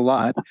I use a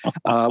lot.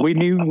 We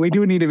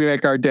do need to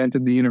make our dent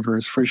in the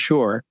universe for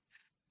sure.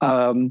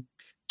 John,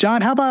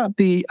 how about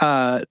the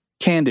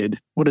Candid?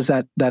 What does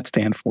that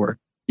stand for?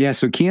 Yeah,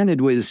 so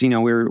Candid was, we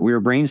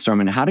were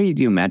brainstorming, how do you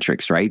do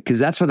metrics, right? Because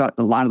that's what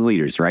a lot of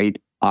leaders,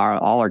 right?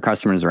 All our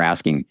customers are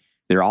asking.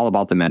 They're all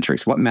about the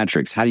metrics. What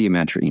metrics? How do you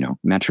metric,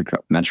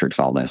 metrics,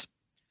 all this,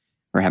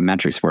 or have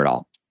metrics for it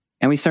all?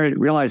 And we started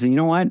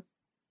realizing, what?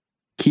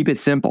 Keep it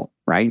simple,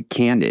 right?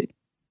 Candid.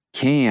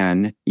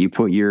 Can you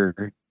put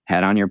your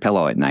head on your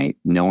pillow at night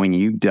knowing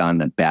you've done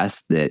the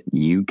best that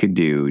you could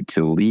do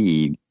to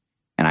lead,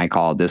 and I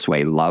call it this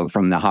way, love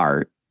from the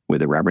heart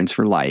with a reverence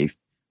for life,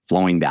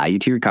 flowing value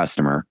to your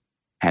customer?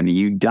 Have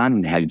you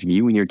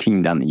and your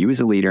team done that? You as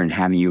a leader, and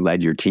have you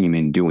led your team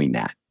in doing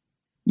that?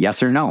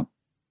 Yes or no?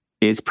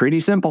 It's pretty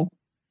simple,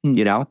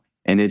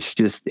 and it's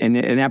just, and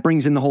that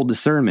brings in the whole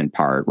discernment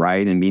part,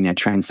 right? And being a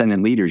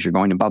transcendent leaders, you're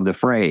going above the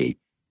fray.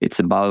 It's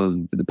above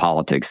the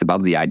politics,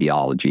 above the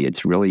ideology.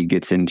 It's really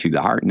gets into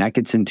the heart, and that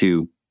gets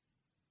into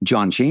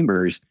John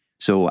Chambers.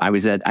 So I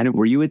was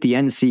were you at the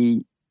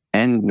NC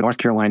North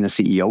Carolina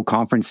CEO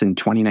conference in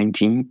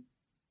 2019?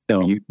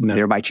 No, no.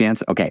 There by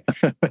chance? Okay.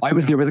 I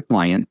was there with a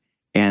client,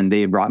 and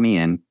they brought me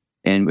in.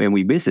 And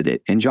we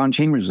visited, and John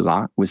Chambers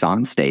was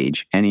on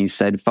stage, and he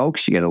said,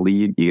 folks, you got to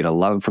lead, you got to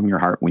love from your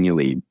heart when you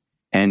lead.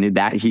 And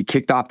that he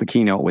kicked off the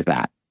keynote with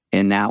that.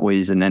 And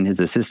then his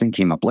assistant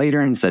came up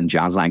later and said,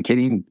 John's not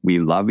kidding. We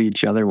love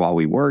each other while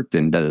we worked,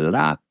 and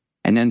da-da-da-da.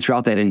 And then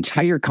throughout that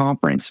entire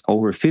conference,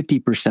 over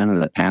 50% of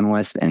the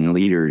panelists and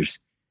leaders,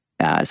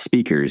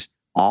 speakers,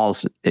 all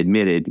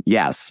admitted,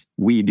 yes,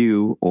 we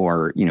do,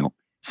 or,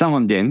 some of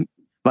them didn't,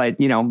 but,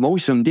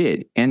 most of them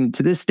did. And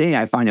to this day,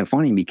 I find it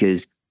funny,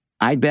 because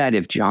I bet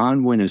if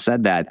John wouldn't have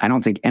said that, I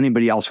don't think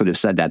anybody else would have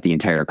said that the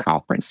entire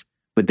conference.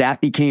 But that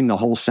became the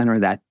whole center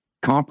of that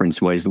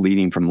conference, was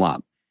leading from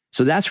love.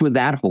 So that's where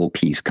that whole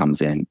piece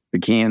comes in, the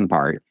can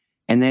part.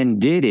 And then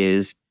did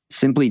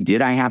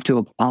I have to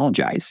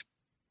apologize?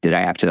 Did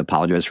I have to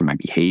apologize for my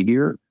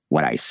behavior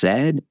what I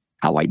said,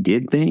 how I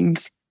did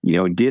things.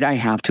 Did I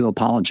have to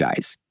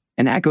apologize?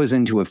 And that goes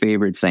into a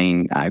favorite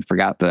saying. I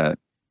forgot the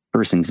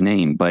person's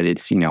name, but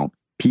it's,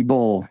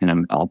 people,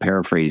 and I'll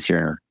paraphrase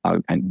here. I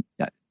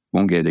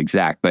won't get it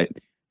exact, but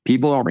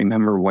people don't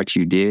remember what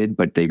you did,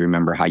 but they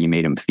remember how you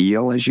made them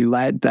feel as you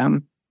led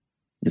them.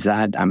 Is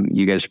that,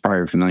 you guys are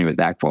probably familiar with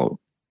that quote.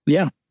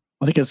 Yeah.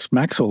 I think it's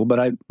Maxwell, but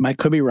I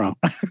could be wrong.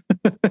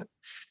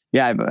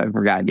 Yeah, I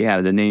forgot.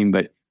 Yeah, the name,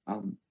 but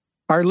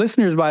our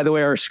listeners, by the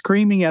way, are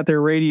screaming at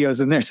their radios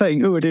and they're saying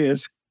who it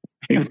is.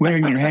 You're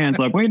waving your hands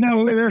like, we know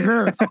who it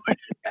is.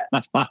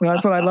 That's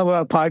what I love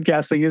about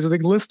podcasting is the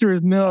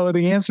listeners know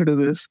the answer to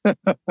this.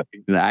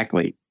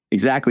 Exactly.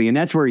 And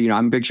that's where,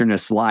 I'm picturing a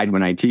slide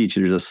when I teach.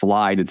 There's a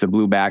slide. It's a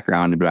blue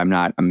background, but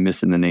I'm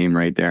missing the name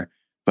right there.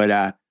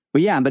 But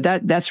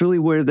that's really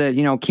where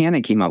the,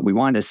 Canon came up. We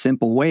wanted a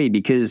simple way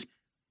because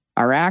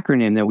our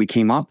acronym that we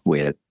came up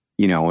with,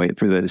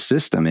 for the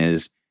system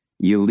is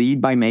you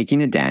lead by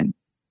making a dent,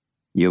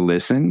 you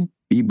listen,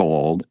 be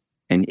bold,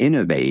 and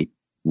innovate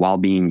while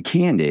being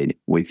candid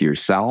with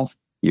yourself,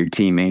 your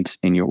teammates,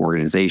 and your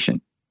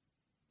organization.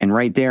 And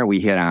right there, we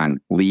hit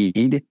on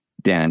lead,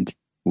 dent,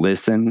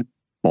 listen,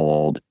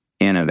 bold,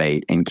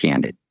 innovate, and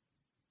candid.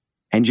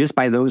 And just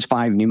by those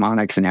 5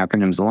 mnemonics and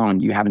acronyms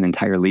alone, you have an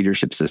entire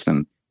leadership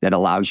system that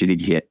allows you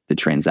to hit the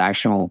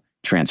transactional,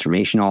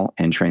 transformational,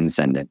 and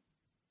transcendent.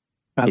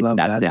 I love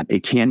that.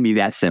 It can be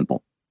that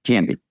simple.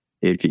 Can be.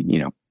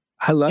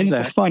 I love that.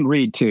 It's a fun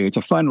read too. It's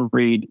a fun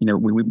read.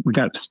 We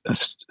got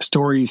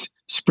stories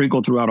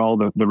sprinkled throughout all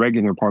the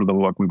regular part of the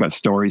book. We've got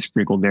stories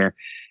sprinkled there.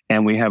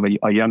 And we have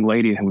a young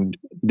lady who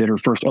did her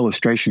first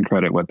illustration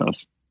credit with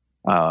us.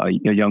 A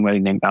young lady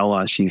named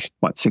Ella. She's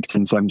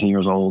 16, 17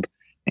 years old.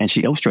 And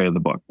she illustrated the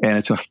book. And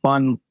it's a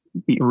fun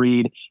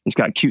read. It's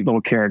got cute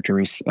little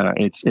characters.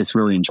 It's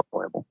really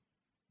enjoyable.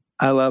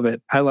 I love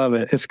it.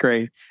 It's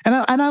great. And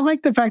I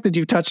like the fact that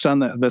you've touched on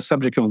the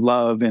subject of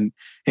love and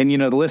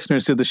the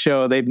listeners to the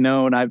show, they've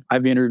known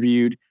I've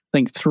interviewed, I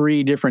think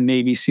 3 different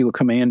Navy SEAL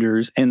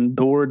commanders, and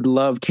the word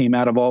love came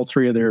out of all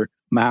 3 of their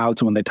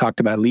mouths when they talked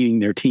about leading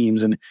their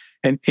teams. And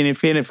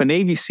if a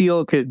Navy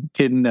SEAL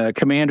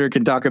commander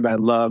can talk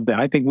about love,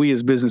 then I think we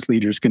as business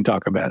leaders can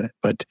talk about it.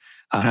 But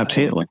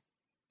absolutely.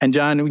 And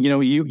John,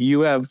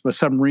 you have a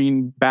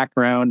submarine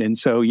background, and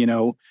so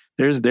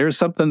there's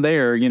something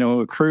there.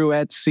 A crew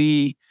at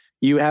sea,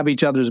 you have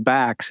each other's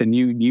backs, and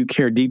you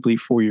care deeply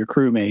for your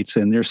crewmates,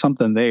 and there's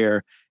something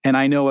there. And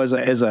I know as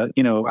a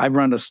I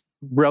run a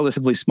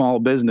relatively small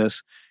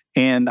business,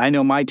 and I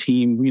know my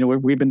team.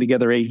 We've been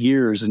together 8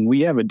 years, and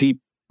we have a deep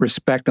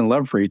respect and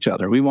love for each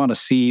other. We want to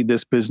see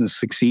this business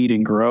succeed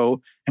and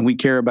grow, and we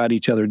care about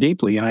each other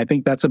deeply. And I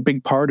think that's a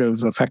big part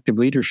of effective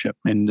leadership,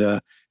 and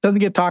doesn't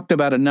get talked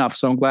about enough.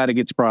 So I'm glad it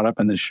gets brought up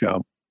in this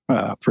show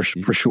for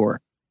sure.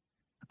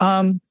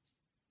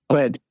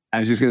 But I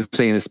was just going to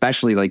say, and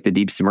especially like the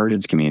deep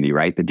submergence community,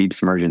 right? The deep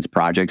submergence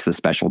projects, the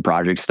special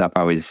project stuff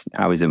I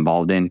was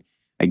involved in.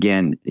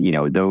 Again,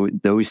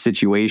 those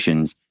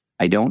situations,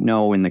 I don't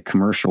know in the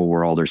commercial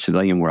world or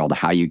civilian world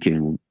how you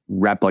can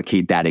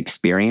replicate that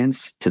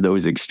experience to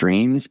those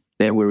extremes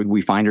that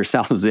we find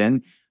ourselves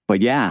in.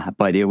 But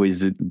it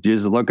was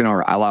just looking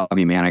over, I love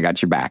you, man, I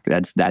got your back.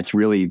 That's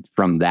really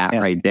from that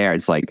right there.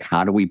 It's like,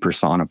 how do we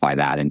personify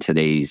that in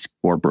today's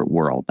corporate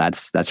world?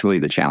 That's really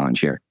the challenge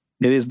here.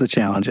 It is the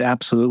challenge.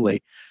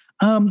 Absolutely.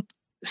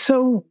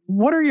 So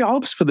what are your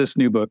hopes for this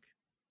new book?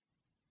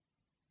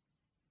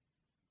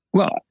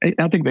 Well,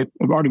 I think they've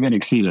already been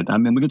exceeded. I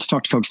mean, we get to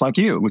talk to folks like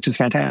you, which is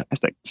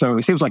fantastic. So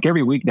it seems like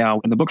every week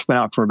now, and the book's been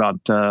out for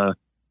about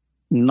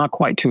not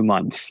quite 2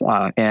 months,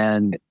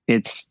 and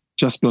it's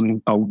just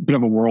been a bit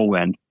of a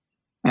whirlwind.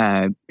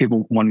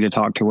 People wanting to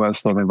talk to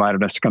us, they've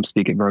invited us to come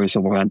speak at various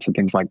events and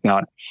things like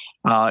that.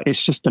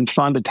 It's just been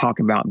fun to talk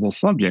about this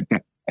subject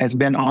that has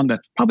been on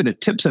probably the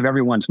tips of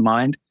everyone's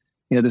mind.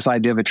 This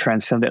idea of a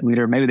transcendent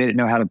leader. Maybe they didn't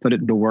know how to put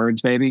it into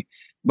words, maybe.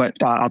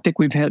 But I think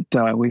we've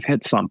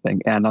hit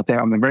something, and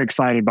I'm very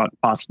excited about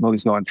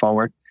possibilities going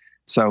forward.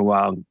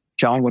 So,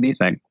 John, what do you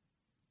think?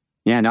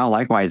 Yeah, no,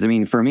 likewise. I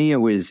mean, for me, it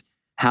was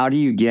how do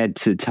you get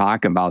to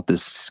talk about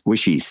this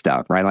squishy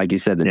stuff, right? Like you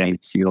said, the Navy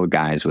SEAL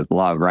guys with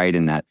love, right?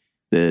 And that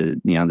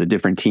the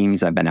different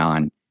teams I've been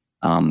on,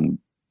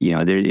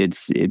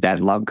 it's that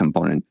love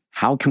component.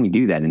 How can we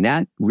do that? And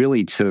that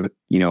really took,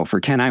 for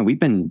Ken and I, we've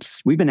been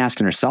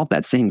asking ourselves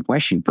that same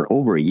question for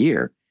over a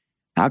year.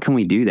 How can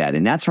we do that?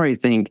 And that's where I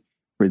think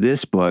for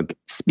this book,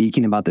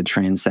 speaking about the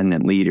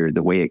transcendent leader,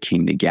 the way it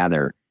came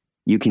together,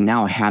 you can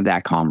now have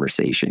that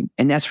conversation.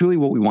 And that's really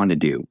what we want to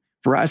do.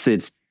 For us,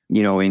 it's,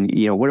 what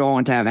do I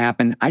want to have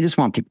happen? I just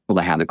want people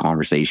to have the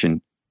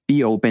conversation,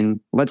 be open.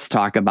 Let's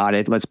talk about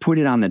it. Let's put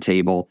it on the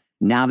table.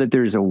 Now that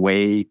there's a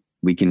way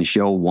we can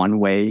show one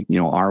way,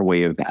 our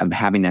way of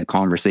having that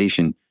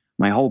conversation,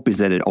 my hope is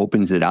that it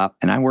opens it up.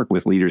 And I work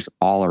with leaders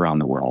all around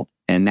the world.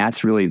 And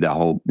that's really the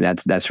hope.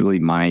 That's really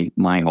my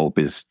hope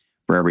is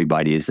for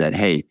everybody is that,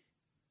 hey,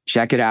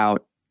 check it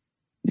out.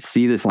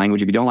 See this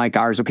language. If you don't like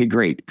ours, okay,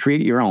 great.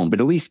 Create your own, but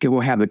at least go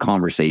have the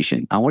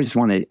conversation. I just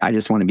want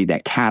to be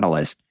that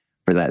catalyst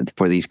for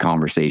for these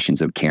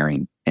conversations of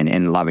caring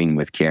and loving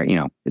with care,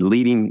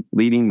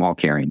 leading while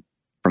caring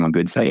from a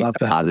good space,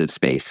 a positive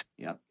space.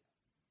 Yep.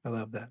 I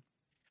love that.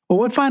 Well,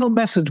 what final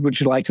message would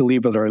you like to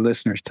leave with our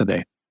listeners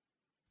today?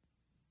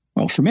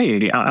 Well, for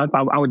me,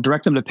 I would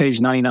direct them to page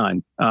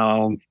 99.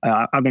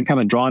 I've been kind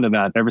of drawn to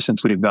that ever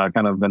since we've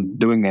kind of been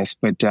doing this.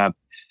 But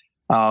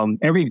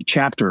every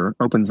chapter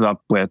opens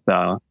up with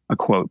a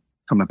quote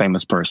from a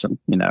famous person,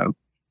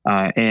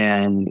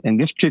 and in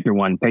this particular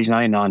one, page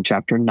 99,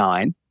 chapter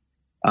 9,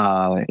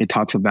 it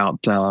talks about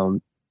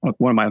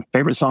one of my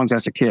favorite songs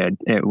as a kid.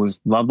 It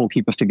was "Love Will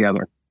Keep Us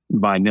Together"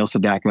 by Neil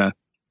Sedaka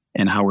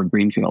and Howard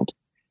Greenfield.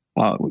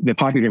 The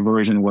popular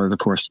version was, of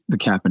course, The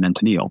Captain and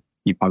Tennille.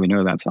 You probably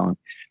know that song.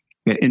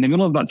 But in the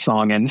middle of that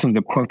song, and this is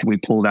the quote that we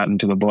pulled out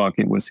into the book,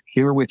 it was,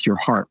 "Hear with your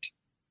heart,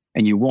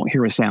 and you won't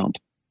hear a sound."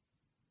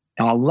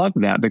 And I love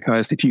that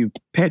because if you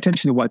pay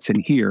attention to what's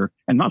in here,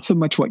 and not so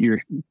much what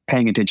you're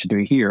paying attention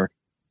to here,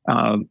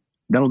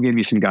 that'll give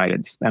you some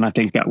guidance. And I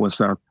think that was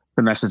the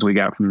message we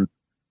got from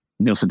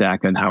Neil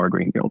Sedaka and Howard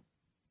Greenfield.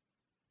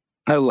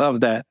 I love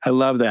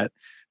that.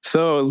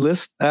 So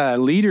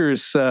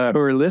leaders who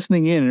are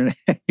listening in,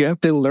 you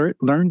have to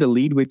learn to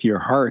lead with your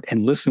heart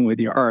and listen with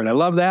your heart. I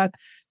love that.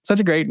 Such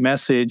a great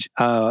message.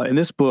 In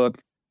this book,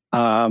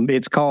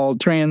 it's called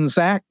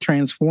Transact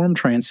Transform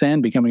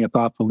Transcend, Becoming a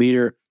Thoughtful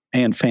Leader,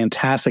 and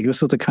fantastic.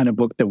 This is the kind of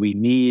book that we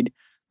need.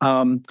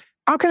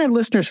 How can our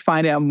listeners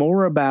find out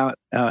more about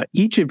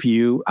each of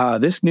you,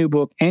 this new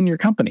book, and your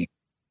company?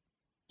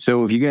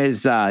 So if you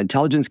guys,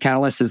 Intelligence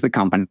Catalyst is the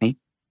company,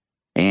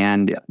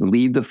 and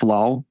Lead the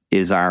Flow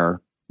is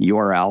our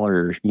URL,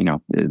 or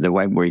the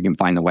web where you can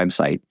find the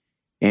website.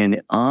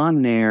 And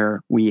on there,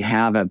 we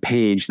have a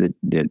page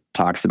that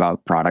talks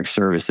about product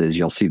services.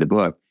 You'll see the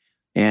book.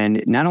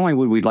 And not only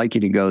would we like you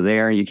to go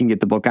there, you can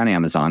get the book on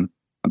Amazon,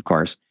 of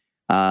course.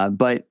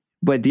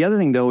 But the other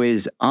thing, though,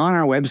 is on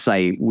our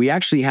website, we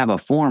actually have a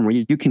form where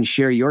you can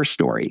share your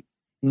story.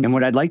 Mm-hmm. And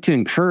what I'd like to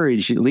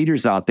encourage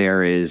leaders out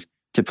there is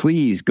to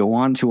please go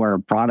onto our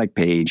product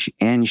page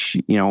and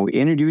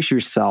introduce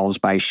yourselves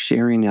by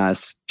sharing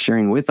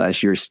with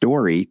us your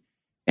story.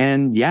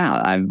 And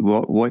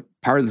what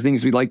part of the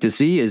things we'd like to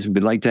see is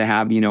we'd like to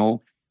have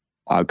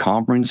a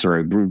conference or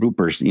a group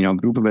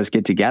of us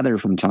get together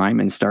from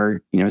time and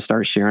start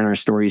sharing our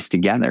stories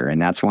together.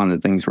 And that's one of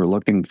the things we're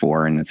looking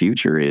for in the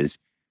future is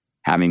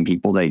having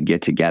people that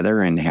get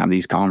together and have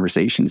these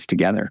conversations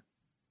together.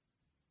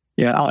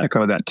 Yeah, I'll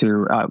echo that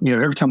too.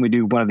 Every time we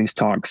do one of these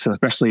talks,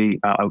 especially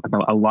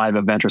a live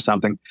event or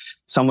something,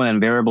 someone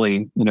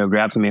invariably,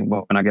 grabs me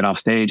when I get off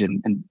stage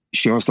and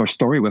shares their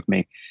story with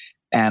me.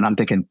 And I'm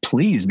thinking,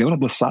 please go to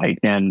the site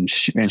and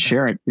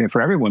share it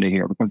for everyone to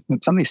hear, because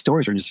some of these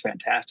stories are just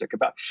fantastic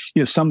about,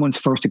 someone's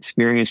first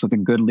experience with a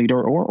good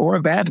leader or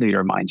a bad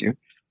leader, mind you.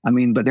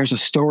 But there's a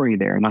story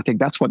there. And I think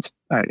that's what's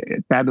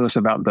fabulous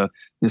about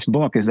this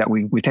book is that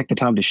we take the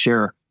time to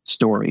share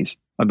stories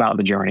about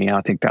the journey. And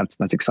I think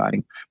that's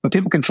exciting. But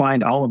people can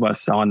find all of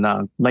us on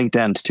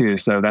LinkedIn too.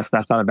 So that's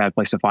not a bad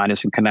place to find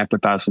us and connect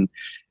with us and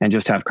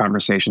just have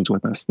conversations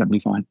with us. That'd be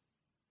fun.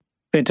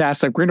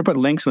 Fantastic. We're going to put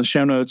links in the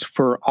show notes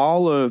for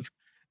all of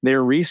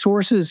their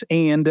resources.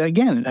 And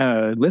again,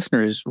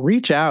 listeners,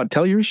 reach out,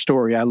 tell your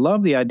story. I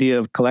love the idea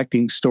of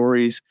collecting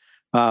stories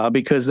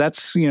because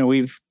that's,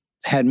 we've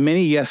had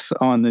many guests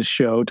on this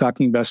show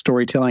talking about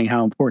storytelling,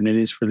 how important it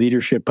is for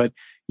leadership. But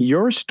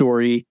your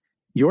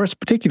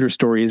particular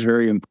story is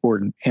very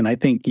important. And I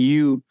think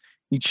you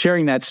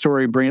sharing that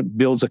story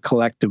builds a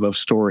collective of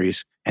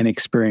stories and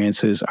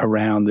experiences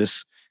around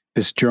this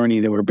journey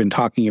that we've been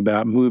talking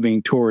about,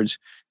 moving towards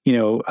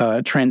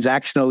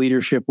transactional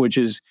leadership, which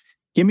is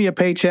give me a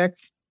paycheck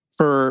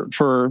for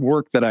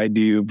work that I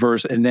do,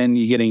 and then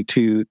you getting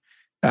to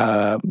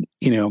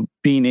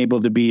being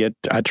able to be a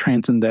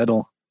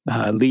transcendental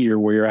leader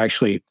where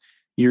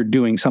you're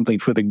doing something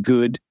for the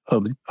good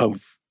of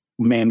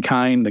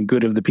mankind, the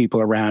good of the people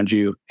around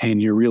you,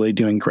 and you're really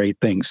doing great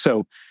things.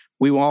 So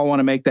we all want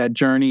to make that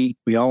journey.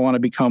 We all want to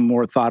become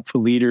more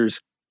thoughtful leaders.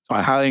 So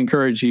I highly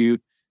encourage you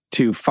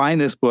to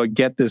find this book,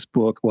 get this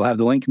book. We'll have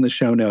the link in the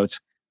show notes.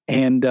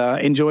 And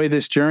enjoy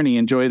this journey,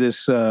 enjoy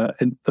this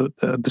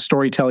the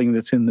storytelling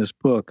that's in this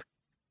book.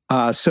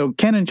 So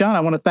Ken and John,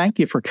 I want to thank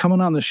you for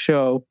coming on the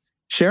show,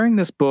 sharing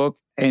this book,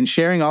 and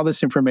sharing all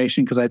this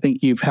information, because I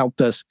think you've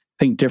helped us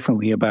think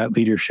differently about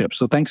leadership.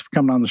 So thanks for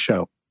coming on the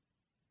show.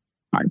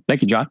 All right.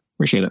 Thank you, John.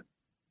 Appreciate it.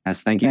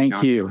 Yes, thank you, Thank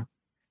John. you.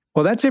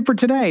 Well, that's it for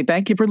today.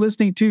 Thank you for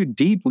listening to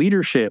Deep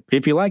Leadership.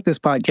 If you like this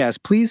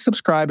podcast, please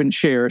subscribe and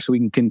share so we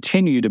can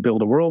continue to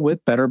build a world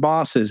with better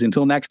bosses.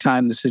 Until next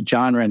time, this is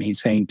John Rennie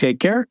saying take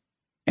care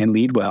and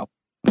lead well.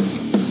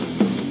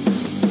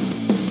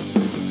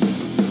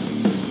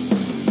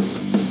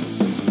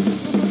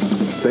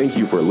 Thank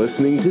you for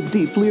listening to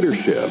Deep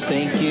Leadership.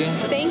 Thank you.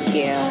 Thank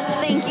you.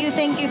 Thank you,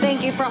 thank you,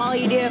 thank you for all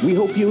you do. We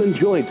hope you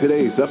enjoyed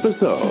today's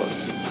episode.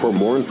 For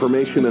more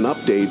information and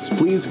updates,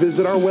 please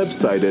visit our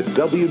website at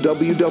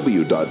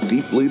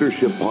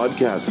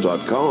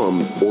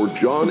www.deepleadershippodcast.com or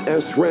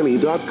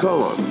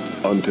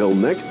johnsrennie.com. Until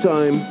next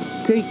time,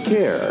 take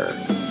care.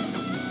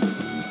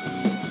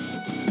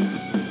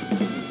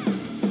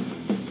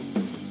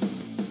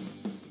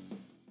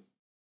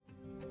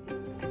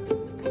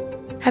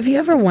 Have you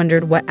ever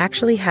wondered what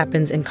actually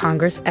happens in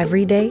Congress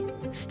every day?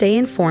 Stay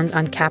informed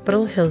on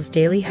Capitol Hill's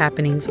daily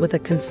happenings with a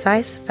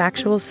concise,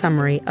 factual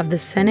summary of the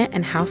Senate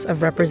and House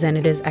of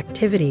Representatives'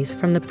 activities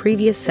from the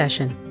previous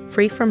session,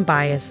 free from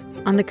bias,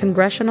 on the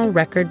Congressional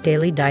Record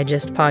Daily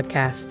Digest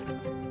podcast.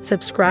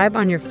 Subscribe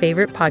on your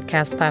favorite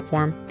podcast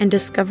platform and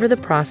discover the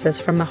process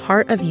from the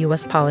heart of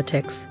U.S.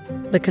 politics.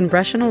 The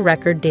Congressional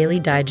Record Daily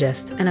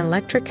Digest, an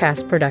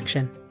Electricast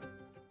production.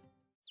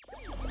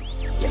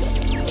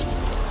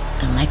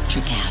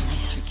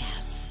 Electricast.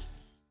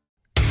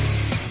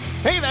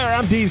 Hey there,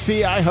 I'm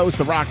DC. I host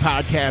the rock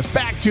podcast,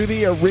 Back to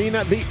the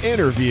Arena, The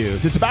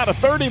Interviews. It's about a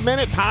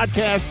 30-minute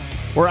podcast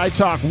where I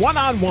talk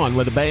one-on-one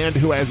with a band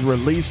who has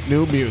released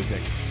new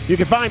music. You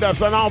can find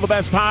us on all the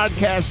best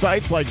podcast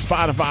sites like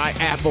Spotify,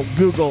 Apple,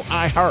 Google,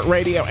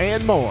 iHeartRadio,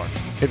 and more.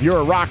 If you're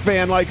a rock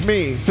fan like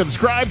me,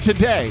 subscribe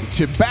today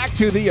to Back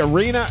to the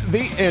Arena,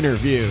 The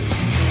Interviews.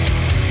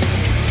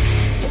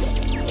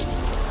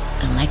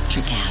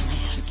 Electricast.